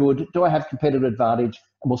product good? Do I have competitive advantage?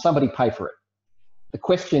 And will somebody pay for it? The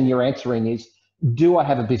question you're answering is, do I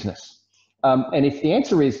have a business? And if the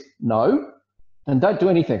answer is no, then don't do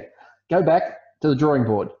anything. Go back to the drawing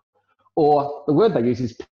board. Or the word they use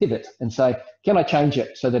is pivot and say, can I change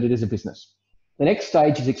it so that it is a business? The next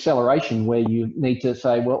stage is acceleration, where you need to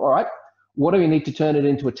say, well, all right, what do we need to turn it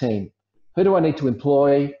into a team? Who do I need to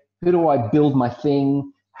employ? Who do I build my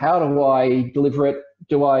thing? How do I deliver it?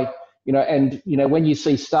 Do I, when you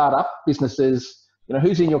see startup businesses,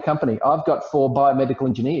 who's in your company? I've got 4 biomedical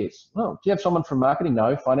engineers. Well, do you have someone from marketing?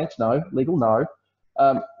 No. Finance? No. Legal? No.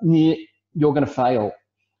 You're going to fail.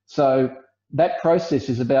 So that process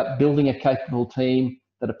is about building a capable team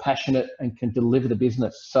that are passionate and can deliver the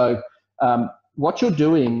business. So what you're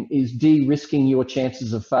doing is de-risking your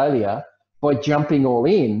chances of failure by jumping all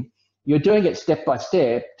in. You're doing it step by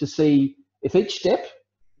step to see if each step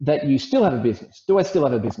that you still have a business. Do I still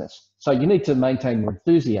have a business? So you need to maintain your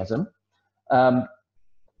enthusiasm. And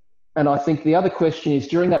I think the other question is,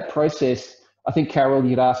 during that process, I think, Carroll,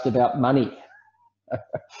 you'd asked about money.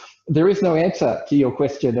 There is no answer to your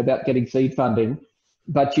question about getting seed funding,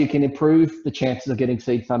 but you can improve the chances of getting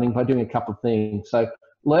seed funding by doing a couple of things. So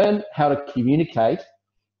learn how to communicate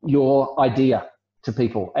your idea to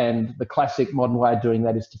people, and the classic modern way of doing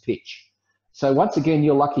that is to pitch. So once again,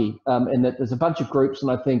 you're lucky in that there's a bunch of groups,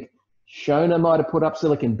 and I think Shona might have put up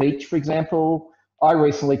Silicon Beach, for example. I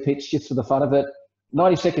recently pitched, just for the fun of it,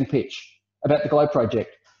 90-second pitch about the GLOW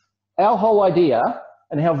project. Our whole idea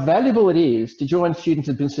and how valuable it is to join students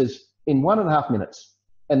and businesses in 1.5 minutes,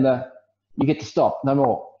 and you get to stop, no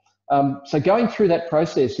more. So going through that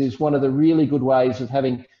process is one of the really good ways of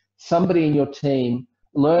having somebody in your team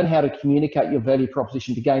learn how to communicate your value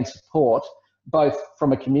proposition to gain support, both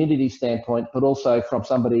from a community standpoint, but also from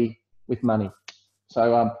somebody with money.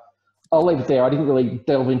 So I'll leave it there. I didn't really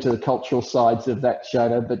delve into the cultural sides of that,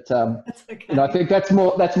 Shona, but That's okay. I think that's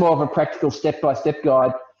more of a practical step-by-step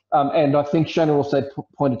guide. And I think Shona also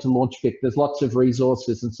pointed to Launchpick. There's lots of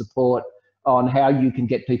resources and support on how you can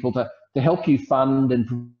get people to help you fund and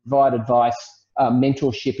provide advice,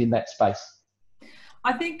 mentorship in that space.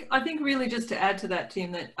 I think really, just to add to that,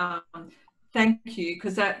 Tim, that thank you,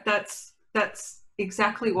 because that's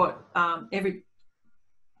exactly what everybody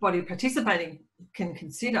participating can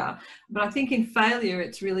consider. But I think in failure,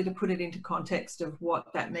 it's really to put it into context of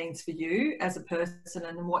what that means for you as a person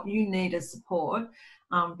and what you need as support,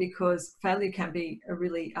 because failure can be a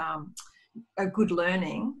really a good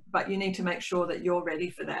learning, but you need to make sure that you're ready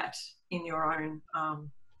for that in your own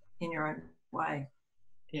way.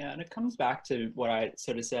 Yeah, and it comes back to what I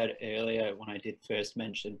sort of said earlier when I did first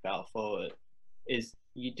mention fail forward, is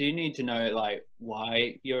you do need to know like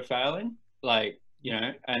why you're failing, like,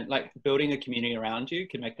 and like building a community around you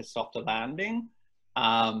can make a softer landing.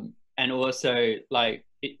 And also like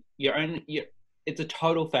it's a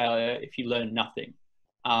total failure if you learn nothing.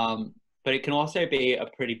 But it can also be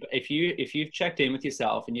if you've checked in with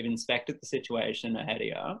yourself and you've inspected the situation ahead of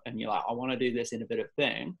you and you're like, I want to do this innovative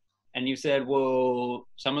thing. And you said, well,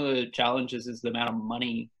 some of the challenges is the amount of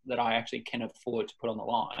money that I actually can afford to put on the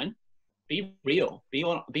line. Be real,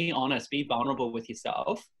 be honest, be vulnerable with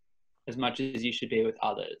yourself as much as you should be with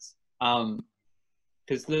others.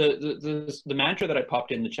 Because the mantra that I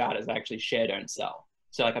popped in the chat is actually share, don't sell.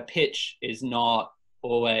 So like a pitch is not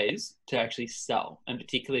always to actually sell. And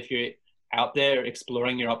particularly if you're out there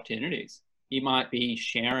exploring your opportunities, you might be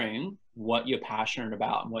sharing what you're passionate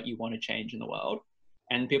about and what you want to change in the world.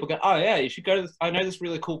 And people go, oh yeah, you should go to this, I know this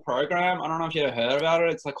really cool program. I don't know if you ever heard about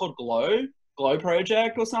it. It's like called GLOW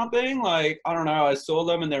project or something. Like, I don't know, I saw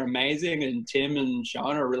them and they're amazing, and Tim and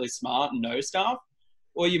Shona are really smart and know stuff.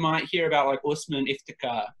 Or you might hear about like Usman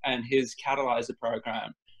Iftikhar and his Catalyzer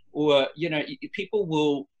program. Or, people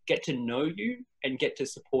will get to know you and get to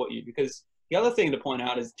support you. Because the other thing to point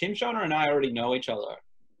out is Tim, Shona and I already know each other.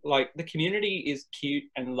 Like, the community is cute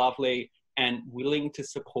and lovely and willing to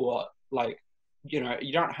support. Like, you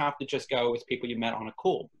don't have to just go with people you met on a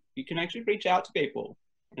call. You can actually reach out to people,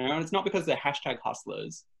 and it's not because they're hashtag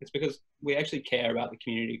hustlers. It's because we actually care about the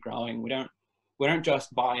community growing. We don't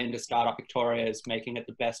just buy into Startup Victoria's making it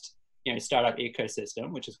the best, startup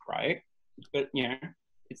ecosystem, which is great, but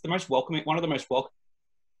it's the most welcoming, one of the most welcoming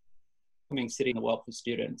city in the world for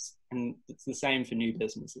students, and it's the same for new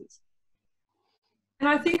businesses. And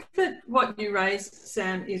I think that what you raised,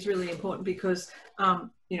 Sam, is really important because,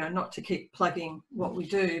 not to keep plugging what we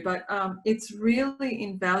do, but it's really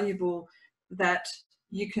invaluable that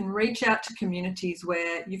you can reach out to communities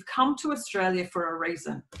where you've come to Australia for a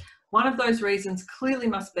reason. One of those reasons clearly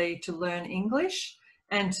must be to learn English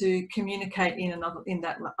and to communicate in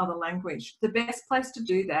that other language. The best place to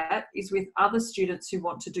do that is with other students who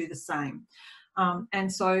want to do the same.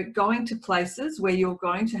 And so going to places where you're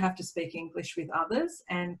going to have to speak English with others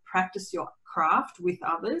and practice your craft with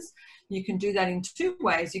others, you can do that in two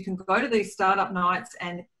ways. You can go to these startup nights,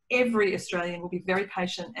 and every Australian will be very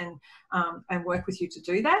patient and work with you to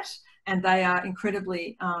do that. And they are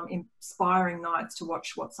incredibly inspiring nights to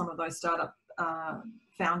watch what some of those startup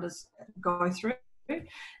founders go through.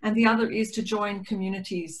 And the other is to join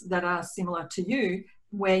communities that are similar to you,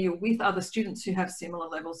 where you're with other students who have similar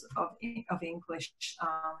levels of English,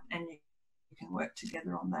 and you can work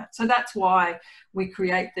together on that. So that's why we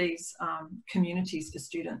create these communities for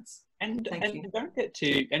students. And don't get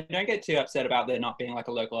too upset about there not being like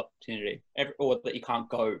a local opportunity, or that you can't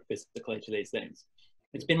go physically to these things.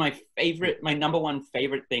 It's been my number one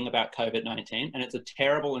favorite thing about COVID-19, and it's a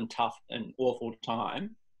terrible and tough and awful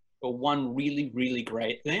time. But one really, really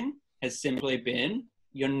great thing has simply been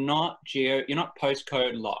you're not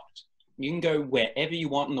postcode locked. You can go wherever you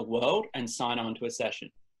want in the world and sign on to a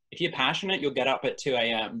session. If you're passionate, you'll get up at 2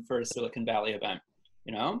 a.m. for a Silicon Valley event,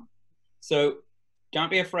 you know? So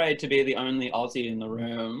don't be afraid to be the only Aussie in the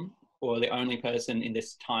room or the only person in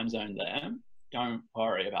this time zone there. Don't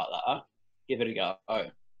worry about that. Give it a go.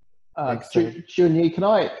 Junyi, can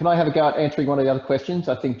I have a go at answering one of the other questions?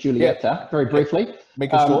 I think Julieta, very briefly.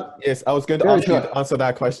 Make it short. Yes, I was going to ask you to answer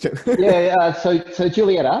that question. So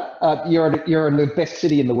Julieta, you're in the best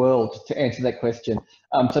city in the world to answer that question.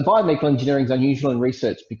 So biomedical engineering is unusual in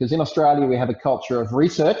research because in Australia we have a culture of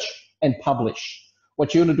research and publish.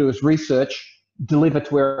 What you want to do is research, deliver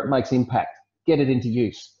to where it makes impact, get it into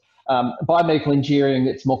use. Biomedical engineering,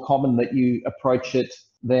 it's more common that you approach it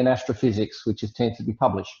than astrophysics, which tends to be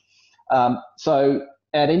published. So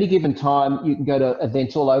at any given time, you can go to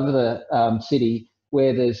events all over the city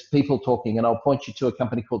where there's people talking, and I'll point you to a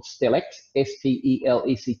company called Stelect,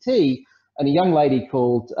 S-T-E-L-E-C-T, and a young lady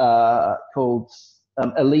called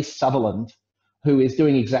Elise Sutherland, who is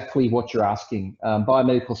doing exactly what you're asking.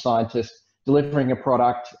 Biomedical scientist, delivering a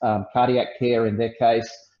product, cardiac care in their case.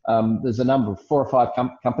 There's a number of 4 or 5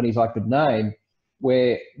 companies I could name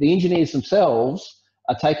where the engineers themselves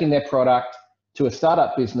are taking their product to a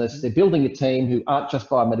startup business. They're building a team who aren't just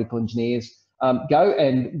biomedical engineers. Go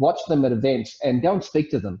and watch them at events and go and speak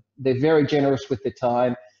to them. They're very generous with their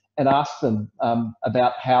time, and ask them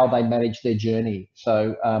about how they manage their journey.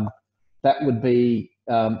 So that would be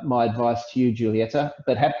my advice to you, Julieta.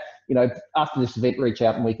 But after this event, reach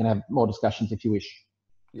out and we can have more discussions if you wish.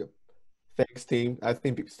 Yep. Thanks, team. I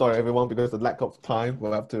think, sorry everyone, because of the lack of time,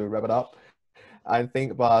 we'll have to wrap it up. I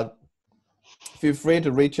think, but feel free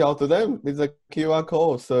to reach out to them with a QR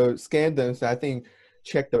code. So scan them. So I think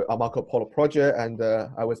check the Marco Polo project, and I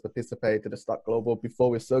always participate to the Start Global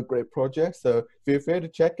before. It's a great project. So feel free to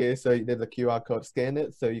check it. So there's a QR code, scan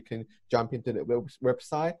it, so you can jump into the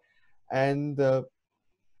website. And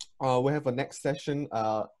we have a next session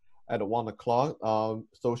at 1 o'clock,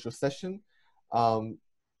 social session.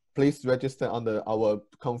 Please register on our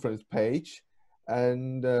conference page.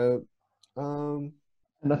 And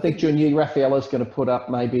I think Junyi, Rafaela's going to put up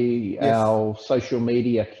maybe our social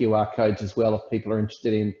media QR codes as well if people are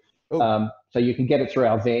interested in. So you can get it through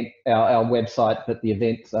our event, our website, but the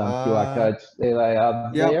event QR codes, there they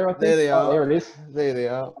are. Yeah, there, I think. There they are. There it is. There they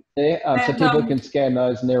are. There. So people can scan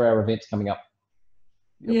those, and there are our events coming up.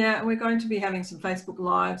 Yep. Yeah, we're going to be having some Facebook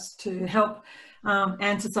Lives to help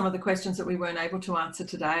answer some of the questions that we weren't able to answer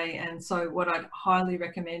today. And so what I'd highly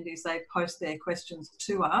recommend is they post their questions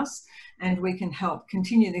to us, and we can help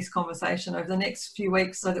continue this conversation over the next few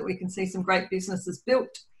weeks so that we can see some great businesses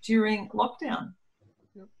built during lockdown.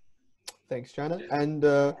 Yep. Thanks, Shona. And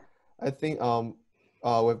I think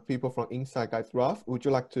with people from Inside Guys Rough, would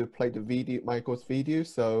you like to play the video, Michael's video?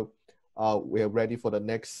 So we're ready for the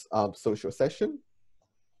next social session.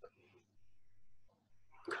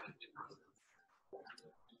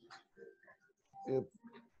 Yep.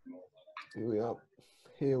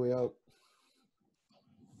 Here we are.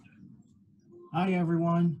 Hi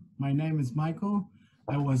everyone, my name is Michael.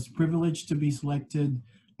 I was privileged to be selected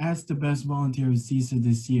as the best volunteer of CISA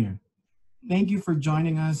this year. Thank you for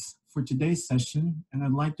joining us for today's session, and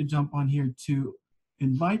I'd like to jump on here to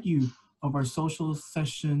invite you of our social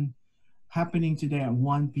session happening today at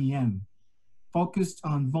 1 p.m. Focused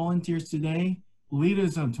on volunteers today,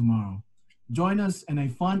 leaders of tomorrow. Join us in a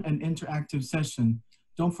fun and interactive session.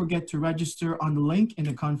 Don't forget to register on the link in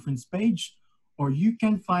the conference page, or you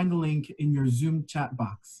can find the link in your Zoom chat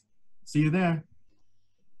box. See you there.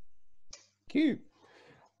 Cute.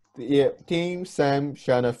 yeah, team, Sam,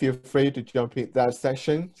 Shona, feel free to jump in that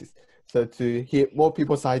session. So to hear more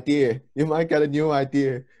people's idea, you might get a new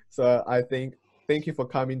idea. So I think, thank you for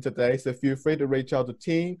coming today. So feel free to reach out to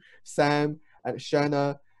team, Sam and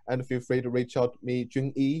Shona, and feel free to reach out to me,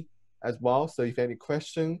 Junyi, as well. So if any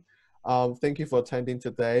question, thank you for attending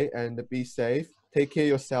today and be safe. Take care of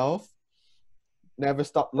yourself. Never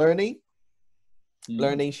stop learning.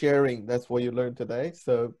 Learning, sharing, that's what you learned today.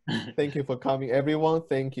 So thank you for coming, everyone.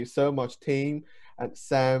 Thank you so much, team, and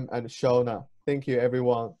Sam and Shona. Thank you,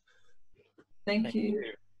 everyone. Thank you.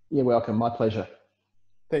 You're welcome. My pleasure.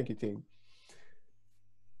 Thank you, team.